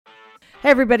Hey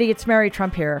everybody, it's Mary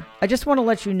Trump here. I just want to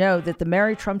let you know that the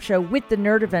Mary Trump Show with the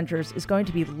Nerd Avengers is going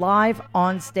to be live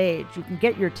on stage. You can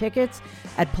get your tickets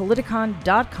at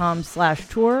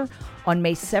politicon.com/tour. On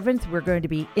May 7th, we're going to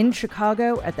be in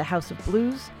Chicago at the House of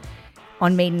Blues.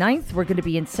 On May 9th, we're going to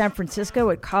be in San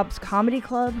Francisco at Cobb's Comedy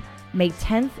Club. May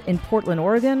 10th in Portland,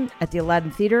 Oregon at the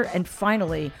Aladdin Theater. And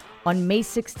finally, on May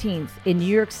 16th in New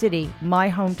York City,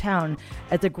 my hometown,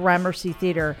 at the Gramercy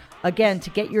Theater. Again, to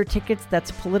get your tickets,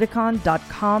 that's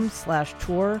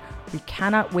politicon.com/tour. We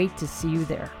cannot wait to see you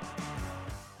there.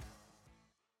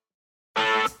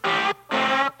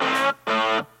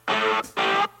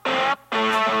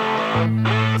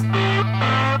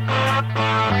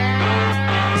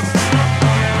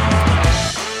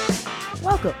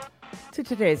 Welcome to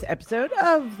today's episode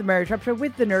of the Mary Trump Show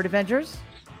with the Nerd Avengers.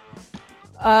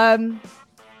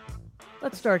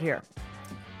 Let's start here.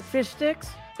 Fish Sticks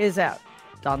is out.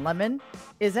 Don Lemon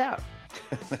is out.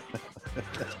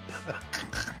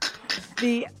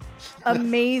 The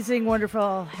amazing,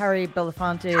 wonderful Harry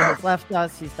Belafonte has left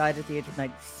us. He's died at the age of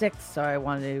 96, so I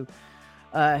wanted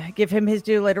to give him his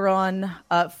due later on.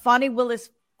 Fani Willis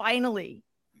finally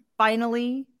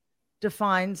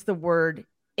defines the word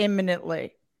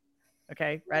imminently.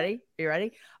 Okay, ready? Are you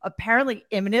ready? Apparently,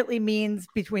 imminently means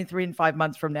between 3 and 5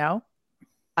 months from now.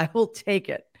 I will take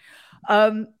it.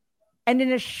 And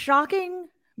in a shocking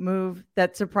move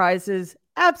that surprises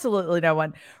absolutely no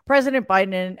one, President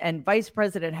Biden and Vice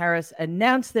President Harris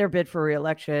announced their bid for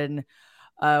re-election,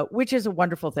 which is a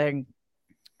wonderful thing.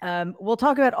 We'll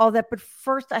talk about all that, but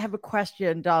first I have a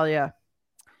question, Dahlia.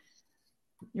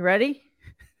 You ready?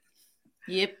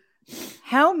 Yep.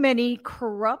 How many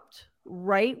corrupt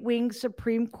right-wing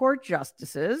Supreme Court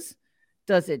justices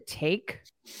does it take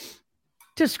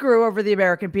to screw over the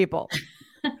American people?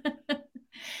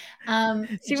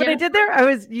 See what I did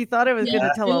there? You thought I was going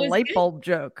to tell a light bulb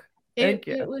joke. Thank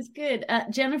you. It was good.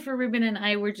 Jennifer Rubin and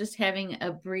I were just having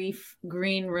a brief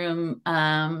green room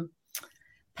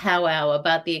powwow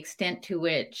about the extent to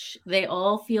which they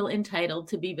all feel entitled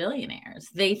to be billionaires.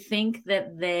 They think that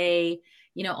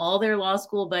all their law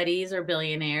school buddies are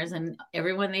billionaires and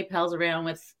everyone they pals around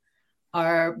with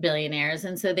are billionaires.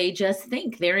 And so they just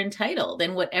think they're entitled,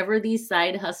 and whatever these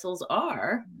side hustles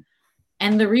are.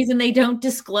 And the reason they don't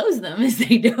disclose them is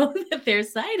they know that they're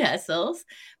side hustles,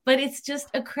 but it's just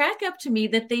a crack up to me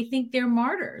that they think they're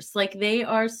martyrs. Like they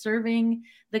are serving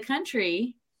the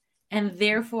country and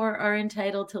therefore are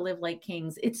entitled to live like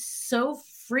kings. It's so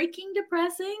freaking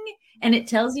depressing. And it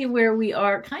tells you where we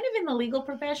are kind of in the legal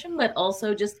profession, but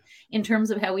also just in terms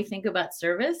of how we think about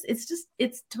service.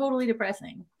 It's totally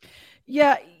depressing.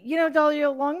 Yeah. Dahlia,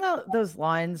 along those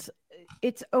lines,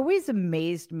 it's always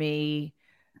amazed me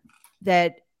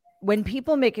that when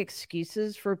people make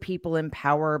excuses for people in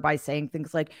power by saying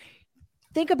things like,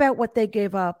 think about what they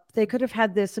gave up. They could have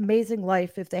had this amazing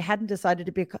life if they hadn't decided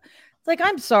to be. It's like,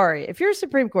 I'm sorry. If you're a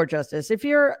Supreme Court justice, if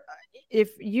you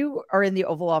are in the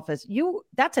Oval Office,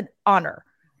 that's an honor,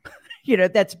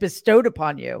 that's bestowed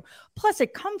upon you. Plus,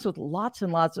 it comes with lots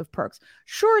and lots of perks.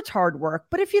 Sure, it's hard work,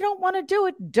 but if you don't want to do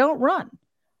it, don't run.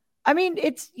 I mean,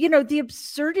 it's, the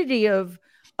absurdity of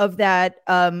that.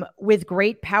 With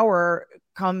great power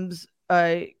comes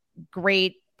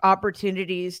great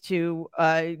opportunities to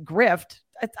grift.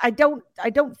 I don't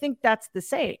think that's the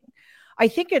saying. I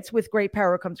think it's with great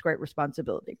power comes great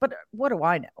responsibility. But what do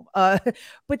I know?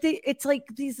 But it's like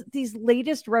these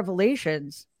latest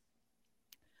revelations.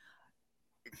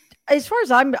 As far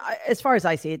as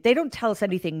I see it, they don't tell us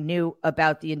anything new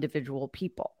about the individual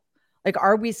people. Like,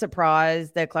 are we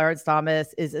surprised that Clarence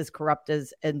Thomas is as corrupt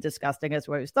and disgusting as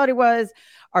we always thought he was?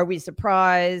 Are we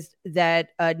surprised that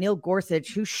Neil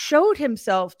Gorsuch, who showed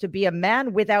himself to be a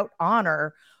man without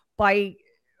honor by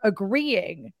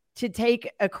agreeing to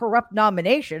take a corrupt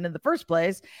nomination in the first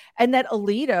place, and that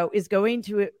Alito is going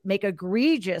to make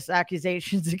egregious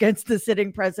accusations against the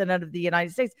sitting president of the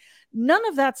United States? None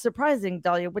of that's surprising,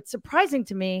 Dahlia. What's surprising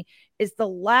to me is the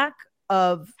lack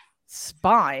of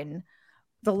spine,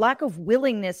 the lack of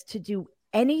willingness to do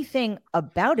anything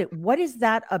about it. What is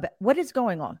that about? What is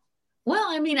going on? Well,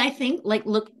 I mean, I think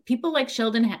look, people like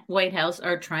Sheldon Whitehouse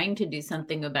are trying to do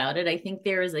something about it. I think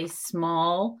there is a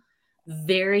small,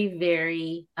 very,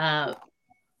 very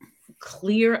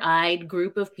clear-eyed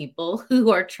group of people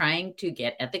who are trying to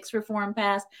get ethics reform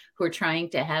passed, who are trying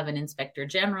to have an inspector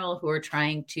general, who are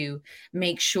trying to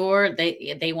make sure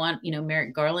they want,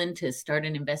 Merrick Garland to start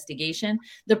an investigation.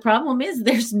 The problem is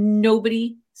there's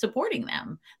nobody supporting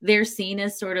them. They're seen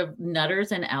as sort of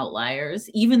nutters and outliers,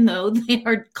 even though they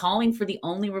are calling for the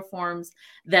only reforms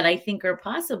that I think are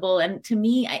possible. And to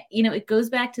me, it goes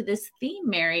back to this theme,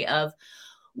 Mary, of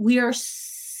we are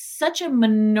such a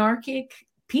monarchic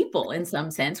people in some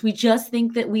sense. We just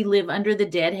think that we live under the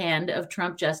dead hand of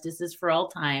Trump justices for all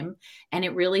time. And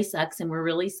it really sucks. And we're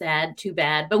really sad, too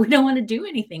bad, but we don't want to do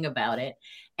anything about it.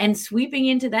 And sweeping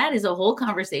into that is a whole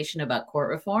conversation about court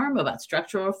reform, about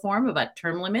structural reform, about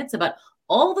term limits, about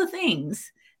all the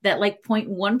things that like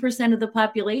 0.1% of the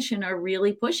population are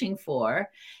really pushing for.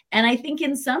 And I think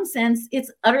in some sense,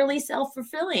 it's utterly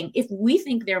self-fulfilling. If we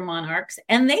think they're monarchs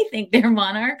and they think they're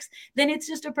monarchs, then it's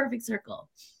just a perfect circle.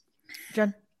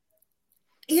 Jen?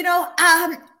 You know,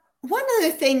 one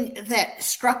other thing that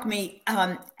struck me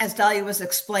as Dahlia was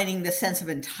explaining the sense of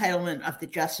entitlement of the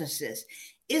justices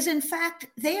is, in fact,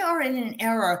 they are in an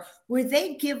era where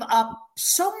they give up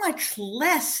so much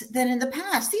less than in the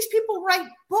past. These people write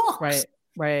books.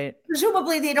 Right.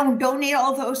 Presumably, they don't donate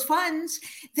all those funds.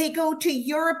 They go to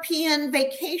European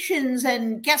vacations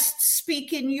and guest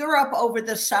speak in Europe over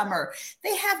the summer.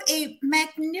 They have a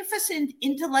magnificent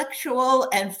intellectual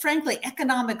and, frankly,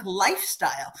 economic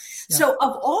lifestyle. Yeah. So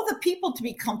of all the people to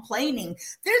be complaining,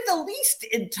 they're the least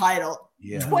entitled.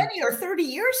 Yeah. 20 or 30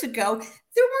 years ago,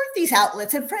 there weren't these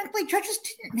outlets. And frankly, judges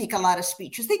didn't make a lot of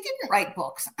speeches. They didn't write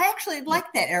books. I actually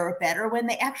liked that era better when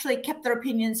they actually kept their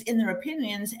opinions in their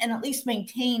opinions and at least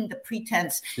maintained the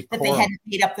pretense that they hadn't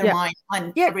made up their mind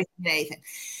on everything and anything.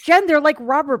 Jen, they're like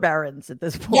robber barons at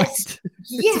this point.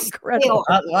 Yes, incredible.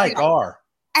 Not like are.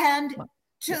 And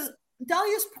to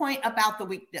Dahlia's point about the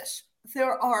weakness,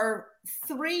 there are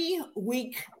 3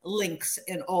 weak links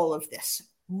in all of this,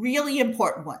 really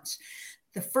important ones.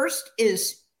 The first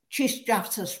is Chief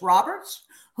Justice Roberts,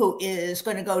 who is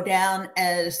going to go down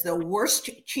as the worst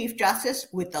Chief Justice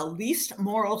with the least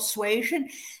moral suasion.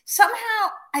 Somehow,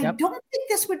 I don't think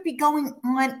this would be going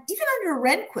on even under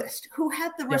Rehnquist, who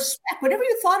had the respect, whatever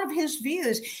you thought of his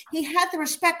views, he had the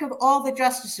respect of all the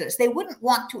justices. They wouldn't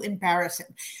want to embarrass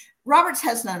him. Roberts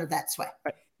has none of that sway.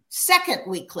 Right. Second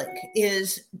weak link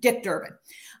is Dick Durbin.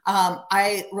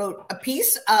 I wrote a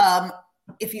piece,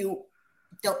 if you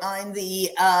don't mind the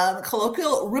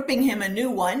colloquial, ripping him a new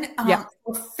one,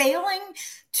 for failing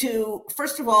to,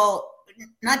 first of all,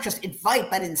 not just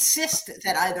invite, but insist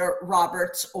that either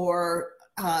Roberts or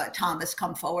Thomas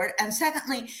come forward. And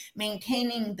secondly,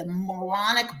 maintaining the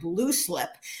moronic blue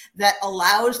slip that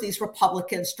allows these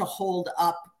Republicans to hold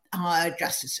up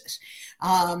justices.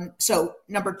 So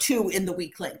number 2 in the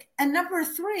weak link. And number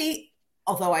 3,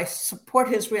 although I support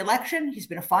his reelection, he's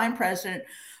been a fine president,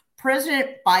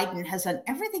 President Biden has done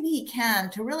everything he can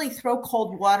to really throw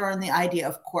cold water on the idea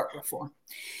of court reform.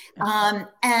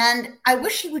 And I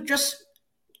wish he would just,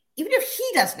 even if he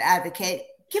doesn't advocate,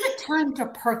 give it time to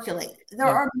percolate. There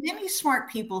are many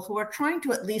smart people who are trying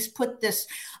to at least put this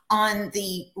on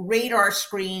the radar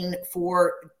screen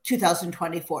for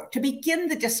 2024 to begin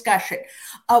the discussion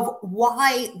of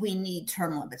why we need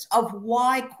term limits, of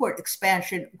why court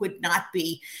expansion would not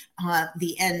be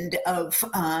the end of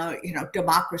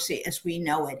democracy as we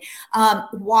know it,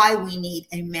 why we need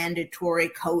a mandatory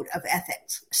code of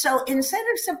ethics. So instead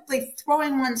of simply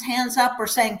throwing one's hands up or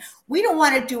saying, we don't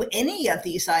want to do any of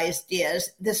these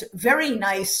ideas, this very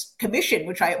nice commission,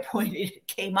 which I appointed,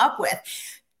 came up with,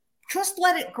 just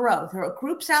let it grow. There are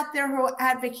groups out there who are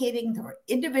advocating, there are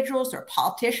individuals, there are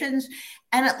politicians,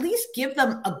 and at least give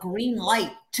them a green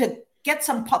light to get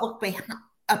some public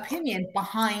opinion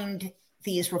behind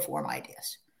these reform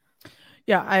ideas.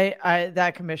 Yeah, I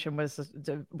that commission was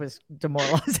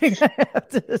demoralizing.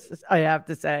 I have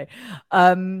to say.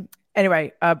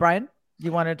 Anyway, Brian,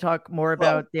 you want to talk more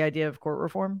about the idea of court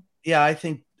reform? Yeah, I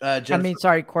think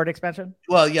court expansion.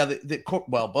 Well, yeah, the court,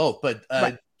 well, both, but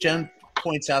Jen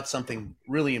points out something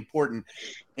really important,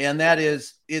 and that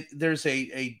is there's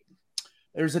a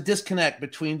disconnect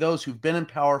between those who've been in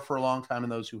power for a long time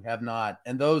and those who have not,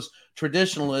 and those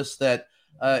traditionalists that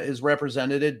is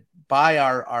represented by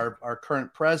our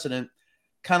current president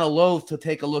kind of loath to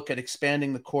take a look at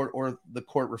expanding the court or the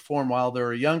court reform, while there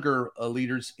are younger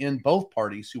leaders in both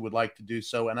parties who would like to do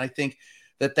so. And I think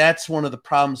that's one of the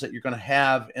problems that you're going to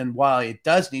have, and why it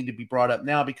does need to be brought up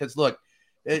now, because look,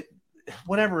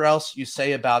 whatever else you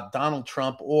say about Donald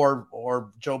Trump or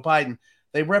Joe Biden,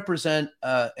 they represent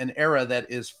an era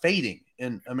that is fading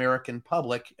in American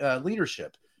public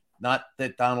leadership. Not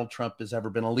that Donald Trump has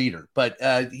ever been a leader, but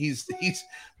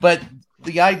but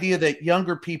the idea that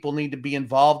younger people need to be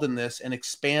involved in this and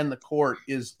expand the court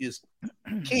is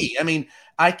key. I mean,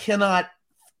 I cannot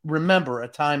remember a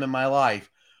time in my life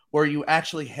where you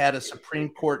actually had a Supreme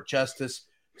Court justice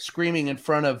screaming in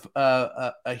front of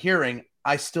a hearing,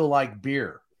 "I still like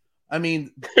beer." I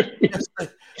mean,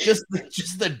 just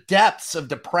the depths of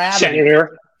depravity.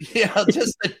 Senator. Yeah,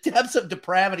 just the depths of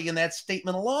depravity in that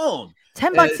statement alone.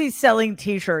 $10 he's selling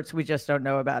T-shirts. We just don't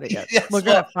know about it yet. Yes, We're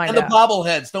gonna find out. And the out.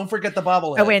 bobbleheads. Don't forget the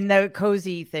bobbleheads. Oh, and the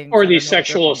cozy things. Or the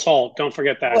sexual assault. Don't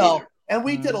forget that either. And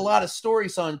we did a lot of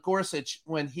stories on Gorsuch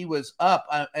when he was up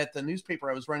at the newspaper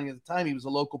I was running at the time. He was a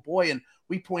local boy, and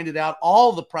we pointed out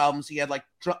all the problems he had, like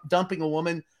dumping a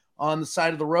woman on the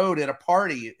side of the road at a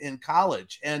party in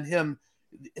college, and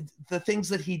the things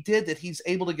that he did that he's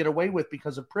able to get away with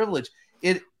because of privilege.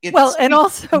 And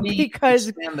also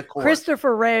because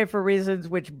Christopher Wray, for reasons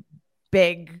which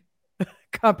big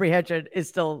comprehension, is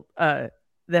still the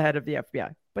head of the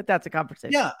FBI. But that's a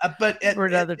conversation. Yeah, but at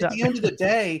the end of the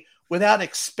day, without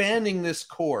expanding this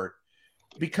court,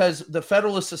 because the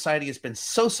Federalist Society has been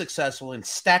so successful in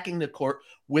stacking the court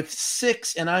with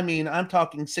 6, and I mean, I'm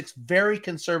talking 6 very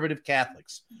conservative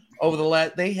Catholics over the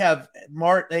last. They have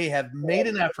made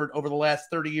an effort over the last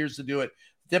 30 years to do it.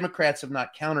 Democrats have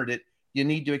not countered it. You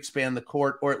need to expand the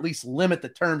court, or at least limit the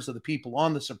terms of the people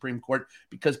on the Supreme Court,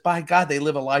 because by God, they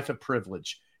live a life of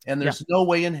privilege. And there's no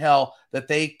way in hell that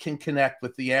they can connect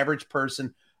with the average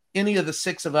person. Any of the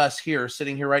 6 of us here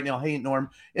sitting here right now, hey,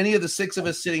 Norm, any of the 6 of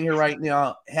us sitting here right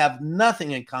now have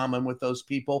nothing in common with those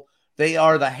people. They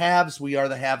are the haves. We are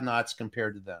the have-nots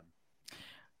compared to them.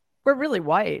 We're really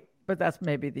white, but that's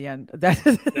maybe the end. That's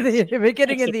the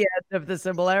beginning and the end of the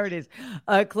similarities.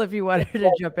 Cliff, you wanted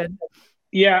to jump in?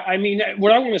 Yeah, I mean,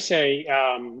 what I want to say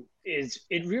is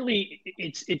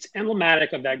it's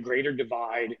emblematic of that greater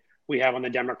divide we have on the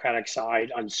Democratic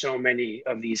side on so many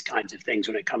of these kinds of things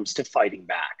when it comes to fighting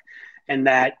back. And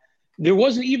that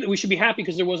we should be happy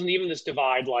because there wasn't even this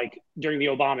divide like during the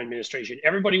Obama administration.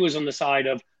 Everybody was on the side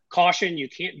of caution, you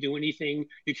can't do anything,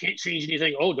 you can't change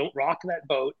anything, oh, don't rock that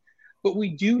boat. But we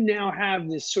do now have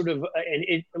this sort of, and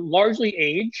it largely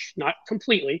age, not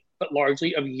completely, but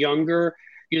largely of younger,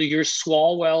 your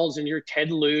Swalwells and your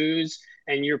Ted Lieu's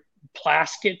and your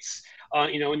Plaskett's,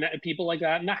 and people like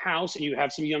that in the House, and you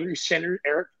have some younger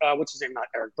senator,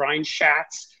 Brian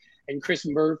Schatz and Chris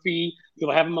Murphy.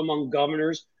 You'll have them among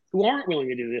governors who aren't willing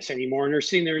to do this anymore, and are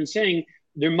sitting there and saying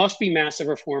there must be massive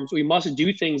reforms. We must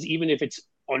do things, even if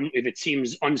it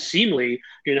seems unseemly.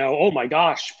 Oh my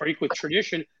gosh, break with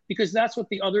tradition, because that's what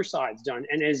the other side's done.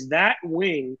 And as that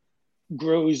wing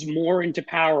grows more into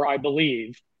power, I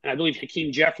believe, and I believe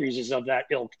Hakeem Jeffries is of that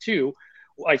ilk too,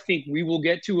 I think we will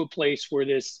get to a place where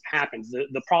this happens.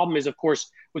 The problem is, of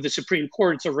course, with the Supreme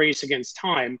Court, it's a race against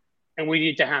time, and we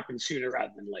need it to happen sooner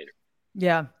rather than later.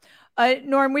 Yeah.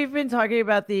 Norm, we've been talking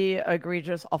about the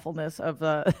egregious awfulness of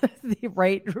the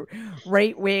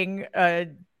right wing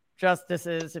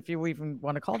justices, if you even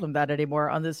want to call them that anymore,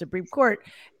 on the Supreme Court.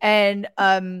 And,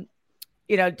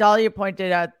 Dahlia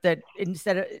pointed out that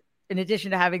in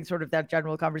addition to having sort of that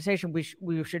general conversation,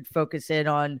 we should focus in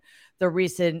on the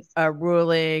recent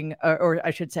ruling, or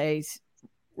I should say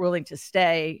ruling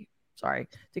to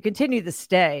continue the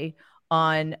stay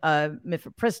on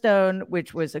mifepristone,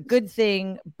 which was a good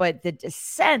thing, but the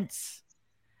dissents,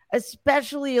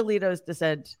 especially Alito's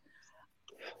dissent.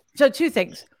 So 2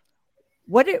 things.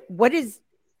 What was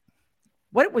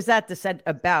that dissent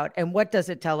about, and what does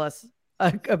it tell us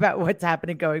about what's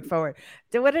happening going forward?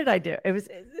 What did I do?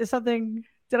 Something.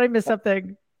 Did I miss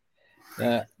something?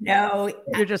 No,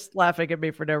 you're just laughing at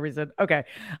me for no reason. Okay,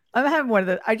 I'm having one of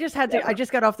the. I just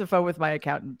got off the phone with my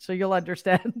accountant, so you'll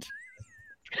understand.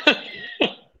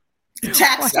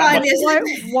 Tax time is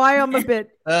why I'm a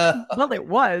bit. Well, it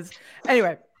was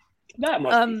anyway. That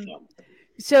must be fun.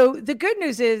 So the good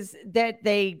news is that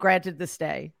they granted the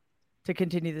stay to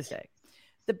continue the stay.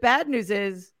 The bad news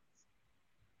is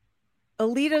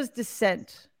Alito's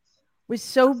dissent was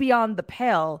so beyond the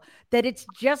pale that it's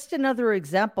just another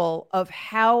example of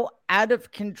how out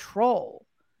of control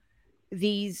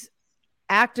these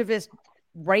activist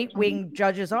right-wing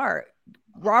judges are.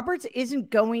 Roberts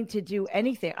isn't going to do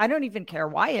anything. I don't even care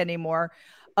why anymore,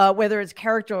 whether it's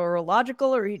character or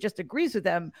illogical, or he just agrees with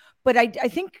them. But I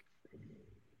think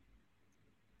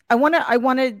I want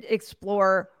to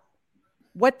explore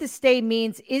what the stay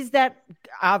means. Is that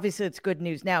obviously it's good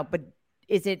news now, but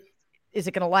is it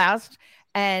going to last?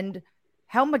 And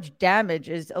how much damage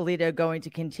is Alito going to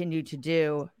continue to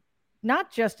do,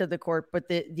 not just to the court, but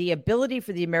the ability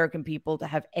for the American people to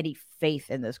have any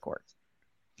faith in this court?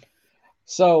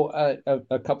 So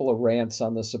a couple of rants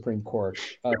on the Supreme Court.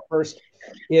 First,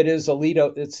 it is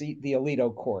Alito. It's the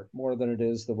Alito court more than it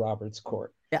is the Roberts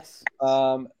court. Yes.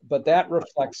 But that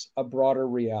reflects a broader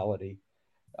reality.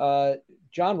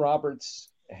 John Roberts'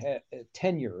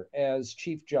 tenure as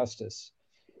Chief Justice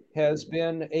has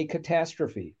been a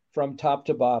catastrophe from top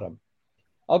to bottom.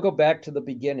 I'll go back to the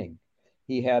beginning.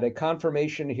 He had a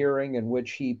confirmation hearing in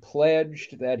which he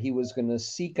pledged that he was going to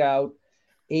seek out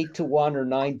 8-1 or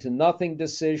 9-0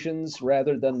 decisions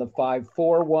rather than the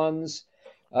 5-4 ones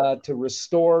to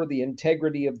restore the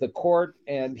integrity of the court.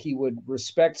 And he would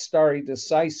respect stare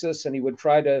decisis, and he would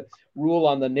try to rule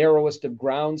on the narrowest of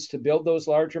grounds to build those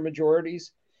larger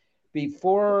majorities.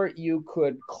 Before you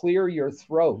could clear your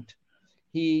throat,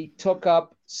 he took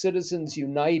up Citizens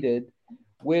United,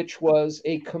 which was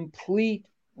a complete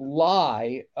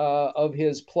lie of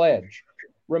his pledge.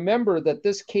 Remember that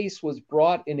this case was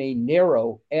brought in a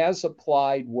narrow, as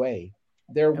applied way.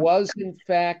 There was, in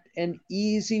fact, an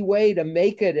easy way to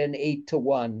make it an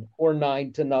 8-1 or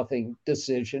 9-0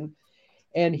 decision.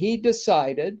 And he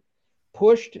decided,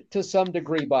 pushed to some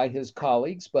degree by his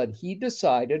colleagues, but he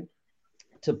decided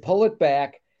to pull it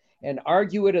back and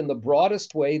argue it in the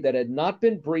broadest way that had not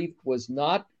been briefed, was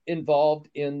not involved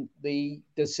in the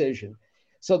decision.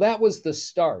 So that was the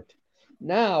start.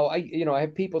 Now, I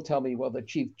have people tell me, well, the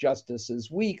Chief Justice is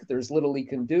weak. There's little he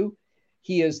can do.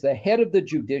 He is the head of the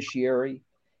judiciary.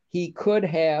 He could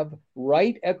have,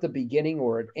 right at the beginning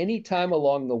or at any time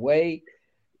along the way,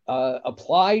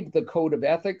 applied the code of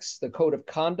ethics, the code of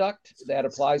conduct that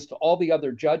applies to all the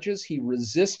other judges. He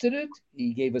resisted it.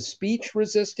 He gave a speech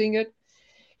resisting it.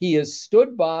 He has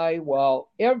stood by while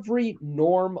every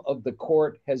norm of the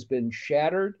court has been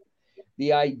shattered.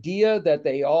 The idea that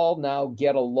they all now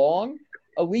get along.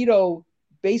 Alito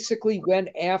basically went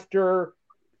after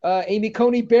Amy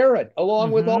Coney Barrett,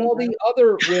 along with all the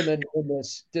other women in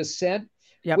this dissent,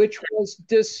 which was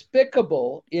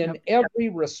despicable in every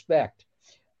respect.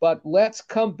 But let's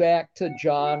come back to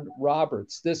John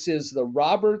Roberts. This is the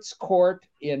Roberts court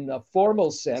in a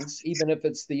formal sense, even if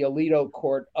it's the Alito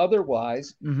court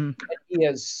otherwise. He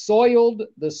has soiled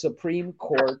the Supreme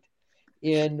Court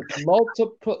in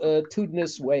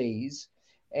multitudinous ways.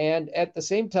 And at the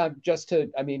same time,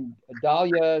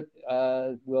 Dahlia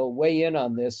will weigh in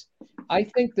on this. I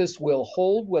think this will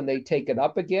hold when they take it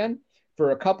up again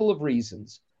for a couple of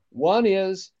reasons. One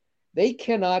is they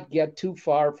cannot get too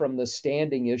far from the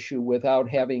standing issue without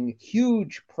having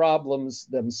huge problems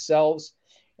themselves.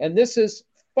 And this is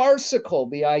farcical,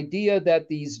 the idea that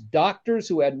these doctors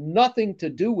who had nothing to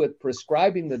do with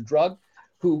prescribing the drug,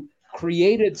 who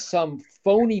created some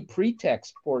phony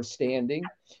pretext for standing,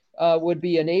 would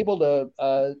be unable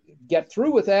to get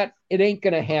through with that. It ain't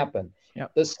going to happen.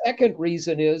 The second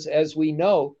reason is, as we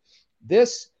know,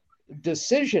 this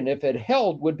decision, if it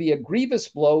held, would be a grievous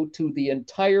blow to the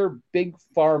entire big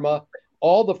pharma,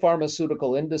 all the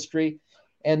pharmaceutical industry.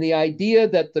 And the idea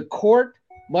that the court,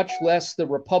 much less the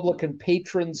Republican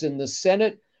patrons in the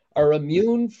Senate, are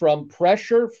immune from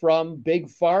pressure from big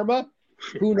pharma.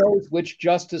 Who knows which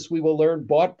justice we will learn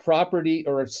bought property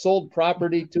or sold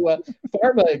property to a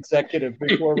pharma executive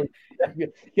before we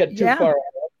get too far.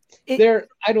 I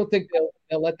don't think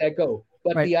they'll let that go.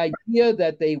 But the idea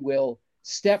that they will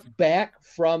step back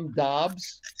from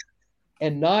Dobbs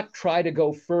and not try to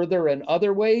go further in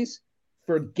other ways,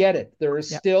 forget it. There are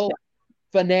still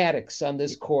fanatics on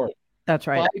this court. That's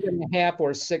right. 5.5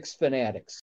 or 6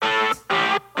 fanatics.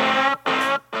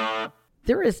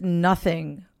 There is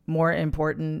nothing more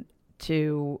important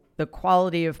to the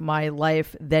quality of my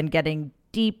life than getting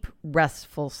deep,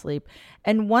 restful sleep.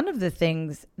 And one of the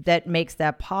things that makes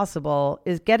that possible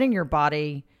is getting your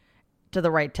body to the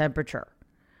right temperature.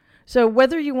 So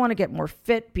whether you want to get more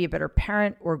fit, be a better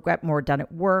parent, or get more done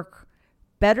at work,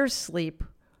 better sleep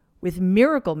with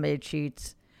Miracle Made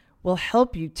sheets will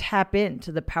help you tap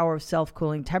into the power of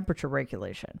self-cooling temperature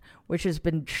regulation, which has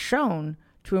been shown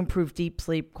to improve deep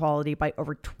sleep quality by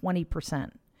over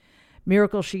 20%.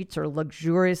 Miracle sheets are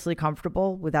luxuriously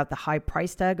comfortable without the high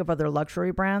price tag of other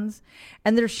luxury brands,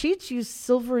 and their sheets use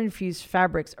silver-infused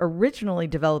fabrics originally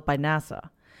developed by NASA.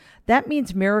 That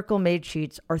means Miracle Made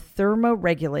sheets are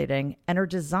thermoregulating and are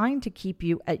designed to keep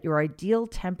you at your ideal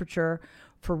temperature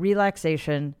for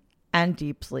relaxation and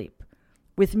deep sleep.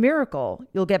 With Miracle,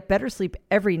 you'll get better sleep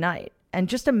every night, and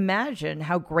just imagine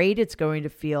how great it's going to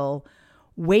feel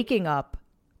waking up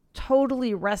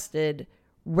totally rested,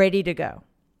 ready to go.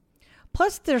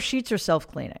 Plus, their sheets are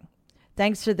self-cleaning,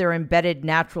 thanks to their embedded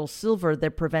natural silver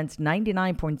that prevents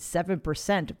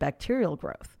 99.7% bacterial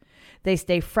growth. They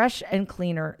stay fresh and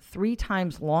cleaner 3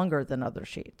 times longer than other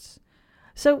sheets.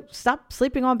 So stop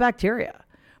sleeping on bacteria.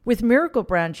 With Miracle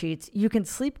brand sheets, you can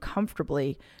sleep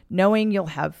comfortably, knowing you'll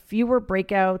have fewer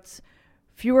breakouts,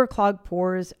 fewer clogged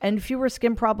pores, and fewer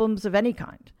skin problems of any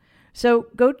kind. So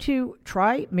go to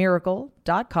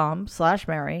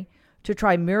trymiracle.com/Mary to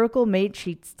try Miracle Made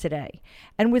sheets today.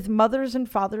 And with Mother's and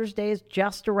Father's Days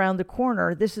just around the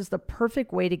corner, this is the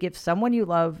perfect way to give someone you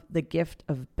love the gift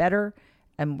of better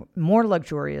and more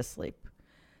luxurious sleep.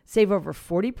 Save over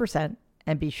 40%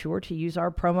 and be sure to use our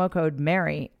promo code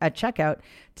MARY at checkout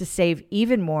to save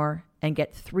even more and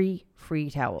get 3 free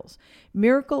towels.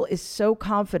 Miracle is so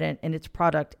confident in its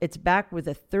product, it's backed with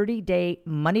a 30-day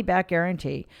money-back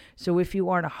guarantee. So if you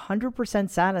aren't 100%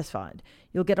 satisfied,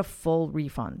 you'll get a full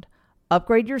refund.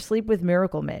 Upgrade your sleep with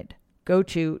Miracle Made. Go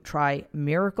to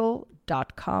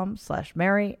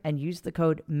trymiracle.com/Mary and use the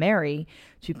code MARY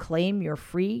to claim your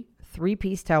free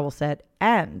 3-piece towel set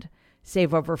and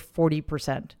save over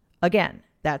 40%. Again,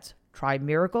 that's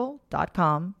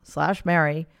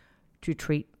trymiracle.com/Mary to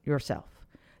treat yourself.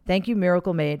 Thank you,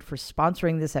 Miracle Made, for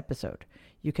sponsoring this episode.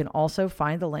 You can also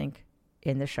find the link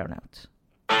in the show notes.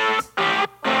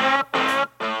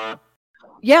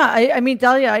 Yeah, I mean,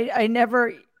 Dahlia, I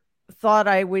never thought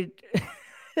I would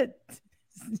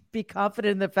be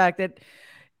confident in the fact that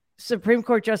Supreme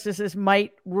Court justices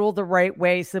might rule the right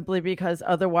way simply because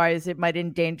otherwise it might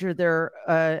endanger their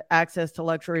access to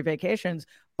luxury vacations.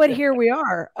 But here we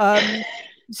are.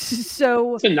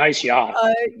 So it's a nice yacht.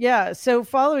 Yeah. So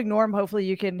following Norm, hopefully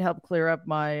you can help clear up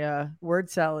my word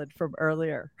salad from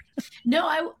earlier.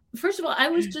 No, first of all, I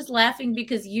was just laughing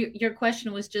because your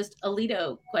question was just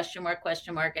Alito ?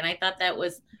 And I thought that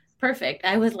was perfect.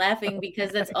 I was laughing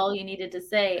because that's all you needed to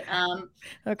say.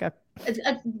 Okay.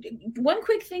 One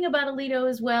quick thing about Alito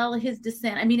as well, his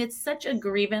dissent. I mean, it's such a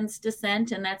grievance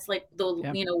dissent, and that's like the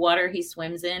water he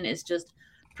swims in is just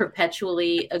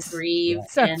perpetually aggrieved.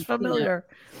 Sounds familiar.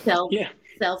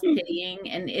 Self-pitying,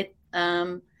 and it.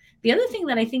 The other thing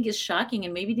that I think is shocking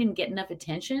and maybe didn't get enough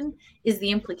attention is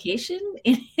the implication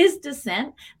in his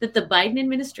dissent that the Biden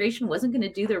administration wasn't going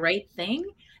to do the right thing.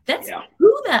 That's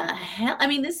who the hell? I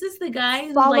mean, this is the guy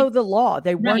who follow the law.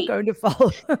 They weren't going to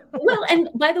follow. Well, and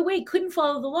by the way, couldn't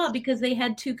follow the law because they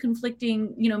had 2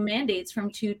 conflicting, mandates from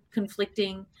 2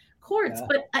 conflicting courts. Yeah.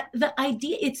 But the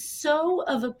idea, it's so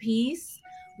of a piece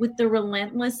with the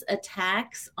relentless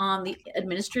attacks on the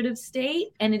administrative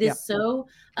state, and it is so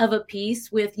of a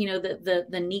piece with the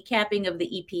kneecapping of the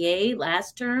EPA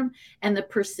last term and the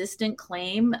persistent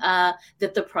claim that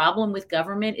the problem with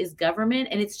government is government,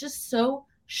 and it's just so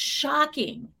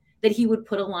shocking that he would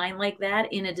put a line like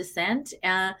that in a dissent.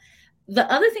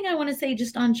 The other thing I want to say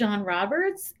just on John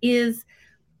Roberts is,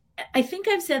 I think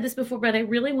I've said this before, but I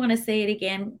really want to say it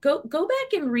again. Go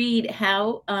back and read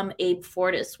how Abe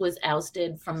Fortas was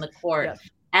ousted from the court. Yes.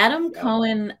 Adam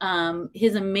Cohen,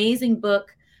 his amazing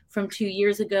book from 2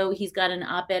 years ago, he's got an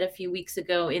op-ed a few weeks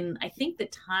ago in, I think, the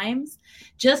Times,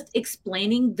 just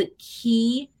explaining the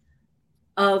key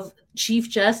of Chief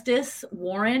Justice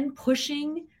Warren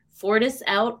pushing Fortas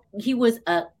out. He was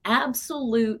an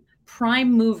absolute prime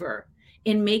mover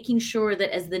in making sure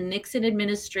that as the Nixon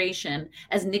administration,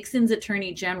 as Nixon's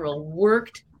attorney general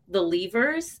worked the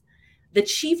levers, the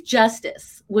Chief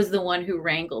Justice was the one who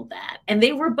wrangled that. And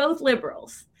they were both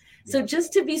liberals. So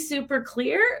just to be super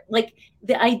clear, like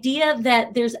the idea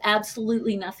that there's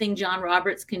absolutely nothing John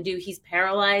Roberts can do, he's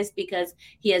paralyzed because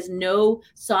he has no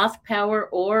soft power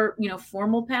or,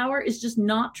 formal power, is just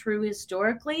not true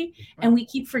historically. And we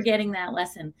keep forgetting that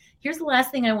lesson. Here's the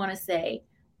last thing I want to say.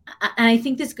 And I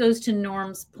think this goes to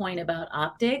Norm's point about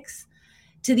optics.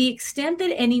 To the extent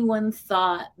that anyone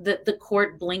thought that the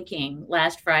court blinking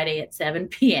last Friday at 7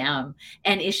 p.m.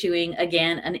 and issuing,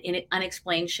 again, an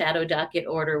unexplained shadow docket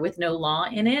order with no law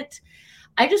in it,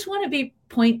 I just want to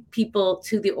point people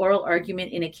to the oral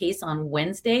argument in a case on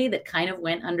Wednesday that kind of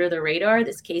went under the radar,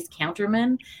 this case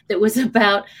Counterman, that was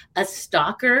about a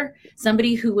stalker,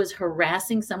 somebody who was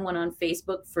harassing someone on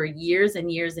Facebook for years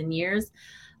and years and years.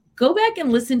 Go back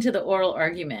and listen to the oral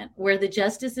argument where the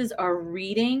justices are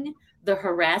reading the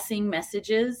harassing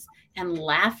messages and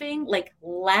laughing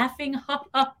ha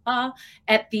ha ha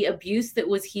at the abuse that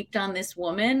was heaped on this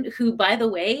woman who, by the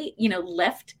way,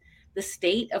 left the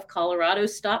state of Colorado,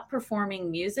 stopped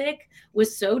performing music,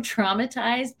 was so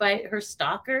traumatized by her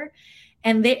stalker.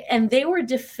 And they were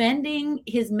defending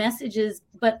his messages,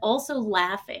 but also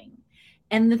laughing.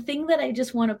 And the thing that I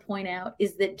just want to point out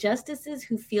is that justices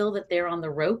who feel that they're on the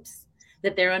ropes,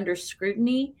 that they're under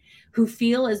scrutiny, who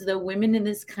feel as though women in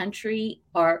this country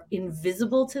are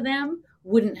invisible to them,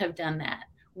 wouldn't have done that,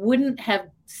 wouldn't have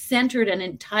centered an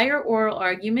entire oral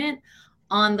argument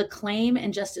on the claim,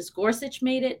 and Justice Gorsuch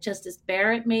made it, Justice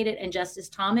Barrett made it, and Justice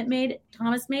Thomas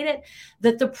made it,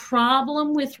 that the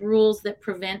problem with rules that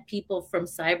prevent people from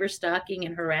cyber stalking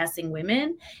and harassing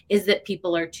women is that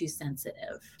people are too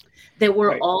sensitive. That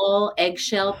we're all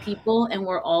eggshell people and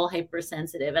we're all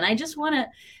hypersensitive. And I just want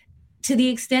to the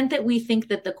extent that we think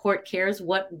that the court cares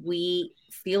what we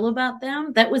feel about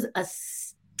them, that was a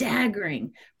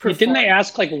staggering. Didn't they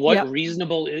ask like what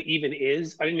reasonable even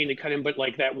is? I didn't mean to cut in, but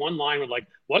like that one line with like,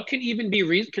 what can even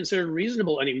be considered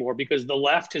reasonable anymore? Because the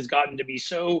left has gotten to be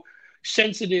so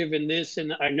sensitive in this.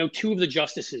 And I know 2 of the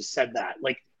justices said that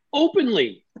like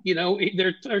openly,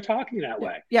 they're talking that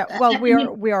way. Yeah. Well,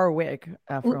 we are a wig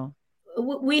after all.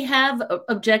 We have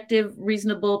objective,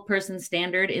 reasonable person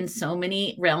standard in so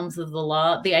many realms of the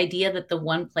law. The idea that the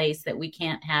one place that we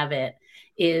can't have it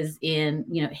is in,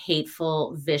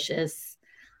 hateful, vicious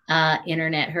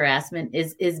internet harassment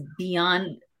is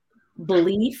beyond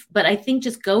belief. But I think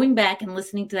just going back and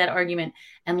listening to that argument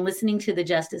and listening to the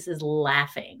justices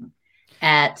laughing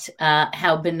at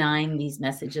how benign these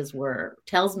messages were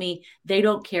tells me they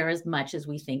don't care as much as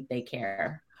we think they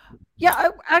care.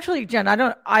 Yeah, actually, Jen,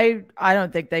 I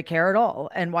don't think they care at all.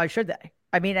 And why should they?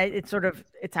 I mean, it's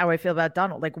how I feel about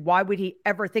Donald. Like, why would he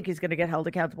ever think he's going to get held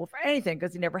accountable for anything?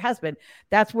 Because he never has been.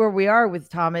 That's where we are with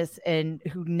Thomas, and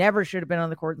who never should have been on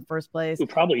the court in the first place. Who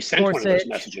probably sent one of those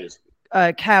messages.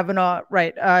 Kavanaugh,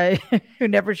 right? Who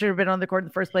never should have been on the court in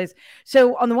the first place.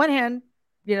 So on the one hand,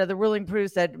 the ruling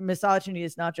proves that misogyny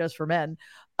is not just for men.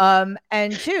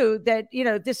 And 2, that,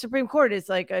 the Supreme Court is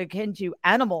like akin to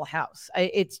Animal House.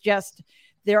 It's just,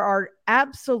 there are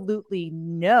absolutely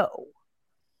no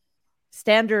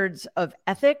standards of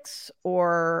ethics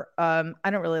or, I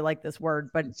don't really like this word,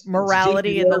 but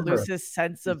morality in the loosest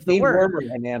sense of the word. Dean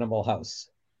Wormer in Animal House.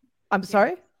 I'm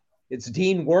sorry? It's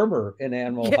Dean Wormer in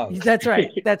Animal House. That's right.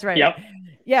 That's right. Yep.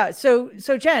 Yeah. So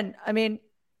Jen, I mean,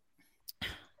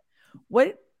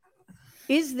 what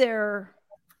is there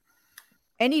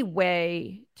any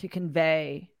way to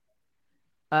convey,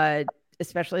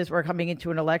 especially as we're coming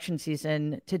into an election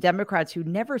season, to Democrats who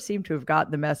never seem to have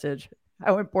gotten the message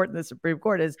how important the Supreme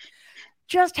Court is,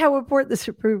 just how important the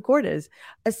Supreme Court is,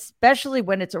 especially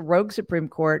when it's a rogue Supreme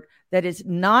Court that is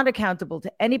not accountable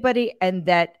to anybody, and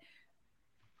that,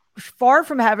 far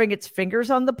from having its fingers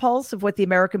on the pulse of what the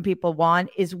American people want,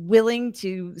 is willing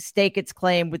to stake its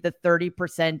claim with the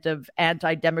 30% of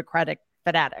anti-democratic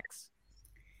fanatics?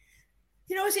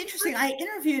 It's interesting. I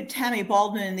interviewed Tammy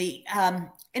Baldwin, and the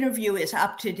interview is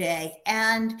up today.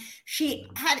 And she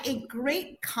had a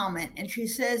great comment. And she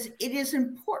says, it is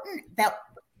important that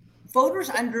voters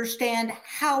understand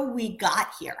how we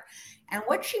got here. And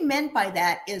what she meant by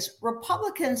that is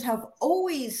Republicans have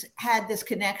always had this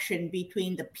connection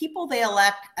between the people they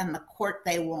elect and the court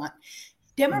they want.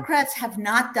 Democrats have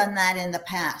not done that in the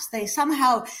past. They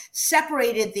somehow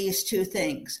separated these 2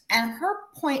 things. And her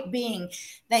point being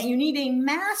that you need a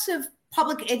massive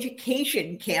public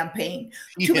education campaign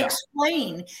to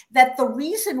explain that the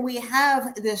reason we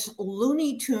have this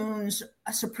Looney Tunes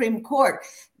Supreme Court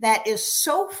that is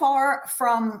so far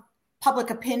from public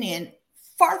opinion,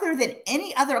 farther than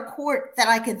any other court that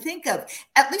I can think of,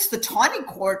 at least the Tawney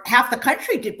Court, half the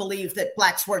country did believe that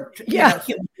blacks weren't human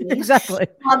beings. Exactly.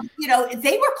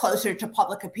 They were closer to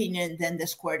public opinion than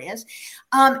this court is.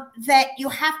 That you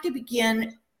have to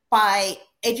begin by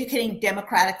educating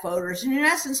Democratic voters, and in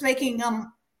essence, making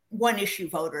them one-issue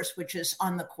voters, which is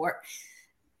on the court.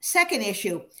 Second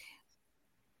issue,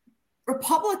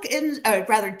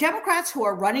 Democrats who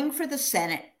are running for the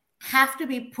Senate have to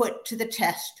be put to the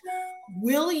test.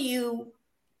 Will you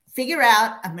figure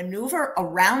out a maneuver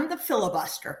around the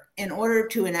filibuster in order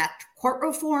to enact court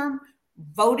reform,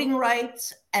 voting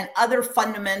rights, and other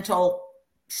fundamental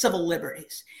civil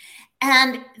liberties?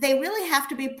 And they really have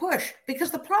to be pushed,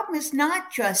 because the problem is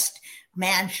not just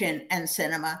Manchin and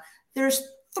Sinema. There's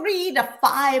 3 to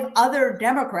 5 other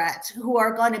Democrats who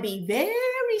are going to be very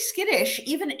skittish,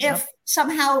 even if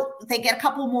somehow they get a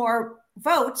couple more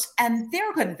votes, and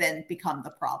they're going to then become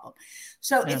the problem.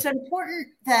 So it's important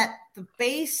that the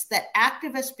base, that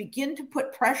activists begin to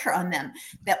put pressure on them,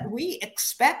 that we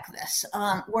expect this.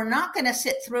 We're not going to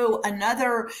sit through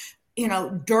another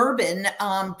Durbin,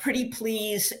 pretty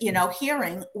please,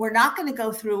 hearing. We're not going to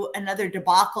go through another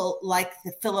debacle like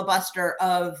the filibuster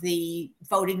of the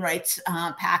voting rights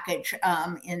package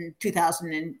in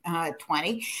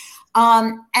 2020,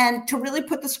 and to really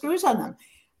put the screws on them.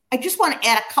 I just want to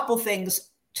add a couple things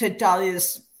to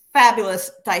Dahlia's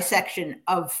fabulous dissection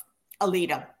of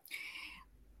Alito.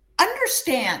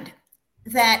 Understand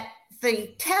that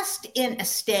the test in a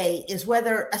stay is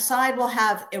whether a side will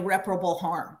have irreparable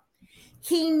harm.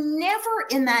 He never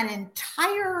in that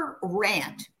entire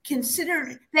rant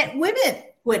considered that women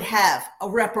would have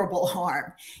irreparable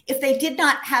harm if they did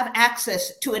not have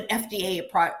access to an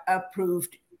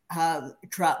FDA-approved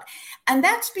drug. And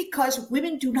that's because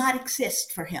women do not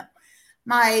exist for him.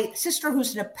 My sister,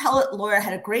 who's an appellate lawyer,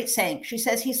 had a great saying. She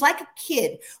says he's like a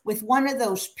kid with one of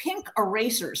those pink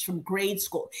erasers from grade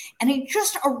school, and he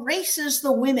just erases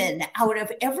the women out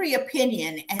of every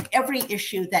opinion and every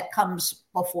issue that comes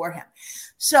before him.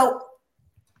 So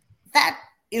that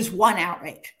is one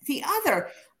outrage. The other,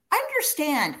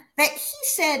 understand that he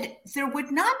said there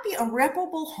would not be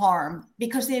irreparable harm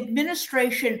because the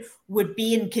administration would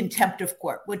be in contempt of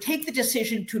court, would take the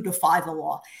decision to defy the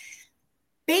law.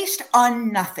 Based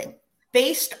on nothing,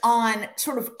 based on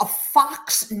sort of a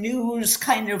Fox News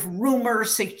kind of rumor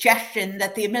suggestion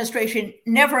that the administration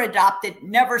never adopted,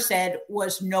 never said,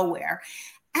 was nowhere.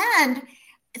 And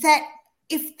that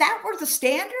if that were the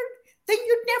standard, then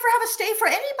you'd never have a stay for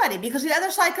anybody because the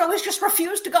other side could always just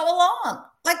refuse to go along.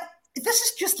 Like, this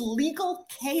is just legal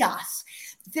chaos.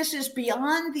 This is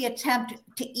beyond the attempt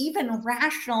to even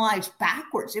rationalize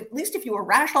backwards. At least if you were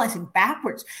rationalizing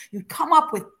backwards, you'd come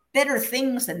up with better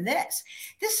things than this.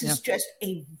 This is just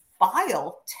a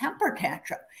vile temper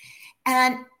tantrum.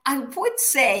 And I would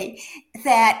say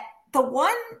that the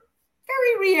one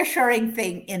very reassuring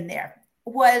thing in there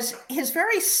was his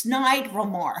very snide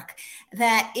remark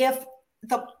that if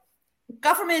the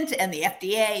government and the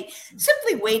FDA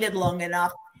simply waited long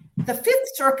enough, the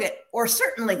Fifth Circuit, or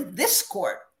certainly this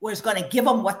court, was going to give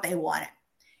them what they wanted.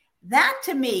 That,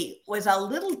 to me, was a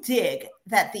little dig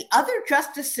that the other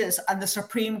justices on the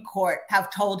Supreme Court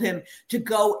have told him to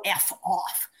go F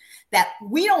off, that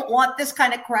we don't want this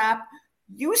kind of crap.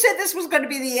 You said this was going to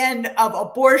be the end of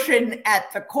abortion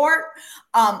at the court.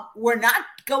 We're not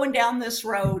going down this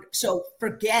road, so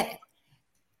forget it.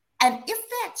 And if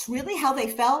that's really how they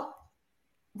felt,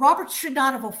 Roberts should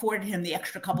not have afforded him the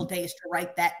extra couple days to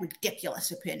write that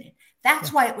ridiculous opinion.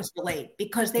 That's why it was delayed,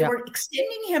 because they were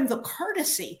extending him the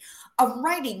courtesy of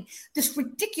writing this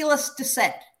ridiculous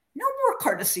dissent. No more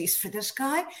courtesies for this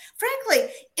guy.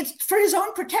 Frankly, it's for his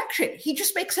own protection. He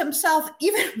just makes himself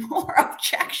even more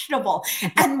objectionable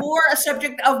and more a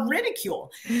subject of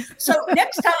ridicule. So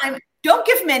next time, don't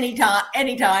give him any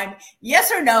time.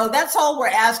 Yes or no. That's all we're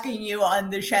asking you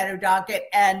on the Shadow Docket.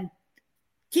 And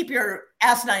keep your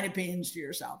asinine opinions to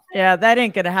yourself. Yeah, that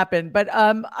ain't going to happen. But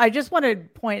I just want to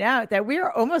point out that we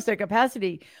are almost at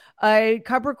capacity.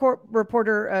 Cover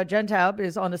reporter Jen Taub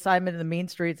is on assignment in the mean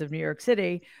streets of New York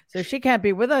City, so she can't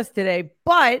be with us today.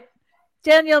 But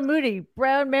Danielle Moody,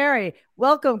 Brown Mary,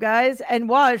 welcome, guys. And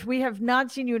Waj, we have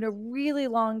not seen you in a really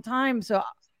long time, so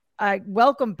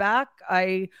welcome back.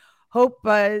 I hope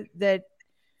that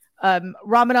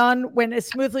Ramadan went as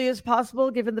smoothly as possible,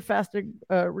 given the fasting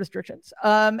restrictions,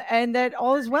 and that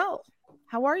all is well.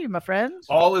 How are you, my friend?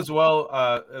 All is well.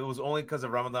 It was only because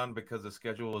of Ramadan, because the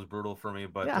schedule was brutal for me.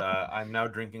 But I'm now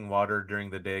drinking water during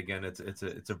the day again.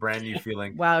 It's a brand new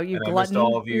feeling. Wow, you glutton! I missed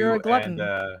all of you. You're a glutton.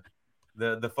 And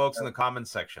the folks in the comments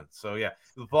section. So yeah,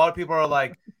 a lot of people are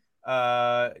like,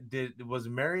 was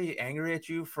Mary angry at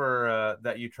you for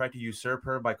that you tried to usurp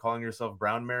her by calling yourself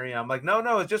Brown Mary? I'm like,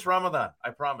 no, it's just Ramadan.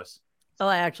 I promise. Well,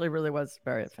 I actually really was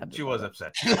very offended. She was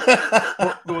upset.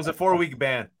 It was a 4-week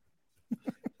ban,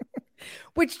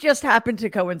 which just happened to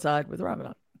coincide with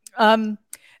Ramadan.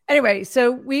 Anyway, so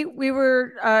we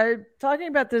were talking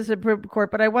about this in Supreme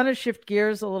Court, but I want to shift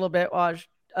gears a little bit, Waj,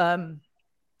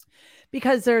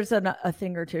 because there's a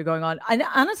thing or two going on. And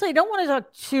honestly, I don't want to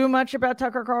talk too much about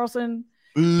Tucker Carlson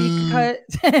because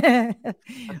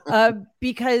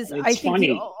I think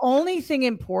the only thing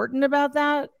important about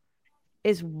that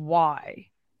is why.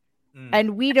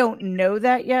 And we don't know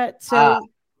that yet. So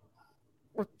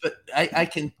but I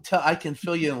can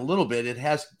fill you in a little bit. It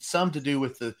has some to do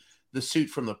with the suit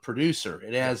from the producer.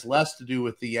 It has less to do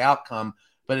with the outcome,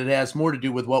 but it has more to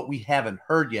do with what we haven't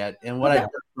heard yet. And what I've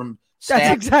heard from staff,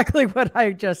 that's exactly what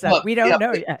I just said. We don't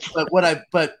know yet. But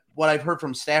what I've heard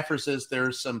from staffers is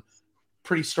there's some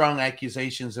pretty strong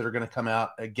accusations that are going to come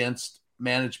out against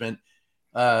management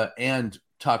and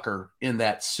Tucker in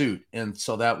that suit. And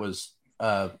so that was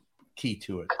key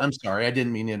to it. I'm sorry, I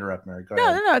didn't mean to interrupt, Mary. Go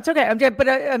ahead. No, it's okay.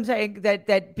 I'm saying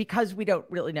that because we don't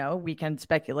really know, we can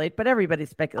speculate, but everybody's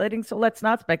speculating, so let's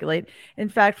not speculate. In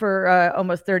fact, for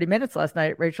almost 30 minutes last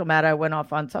night, Rachel Maddow went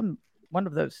off on one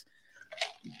of those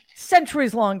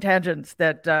centuries-long tangents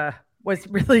that was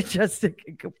really just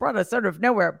brought us sort of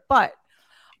nowhere. But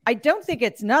I don't think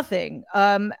it's nothing.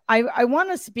 I want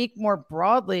to speak more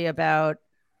broadly about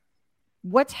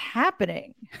what's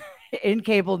happening in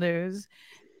cable news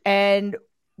and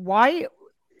why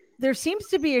there seems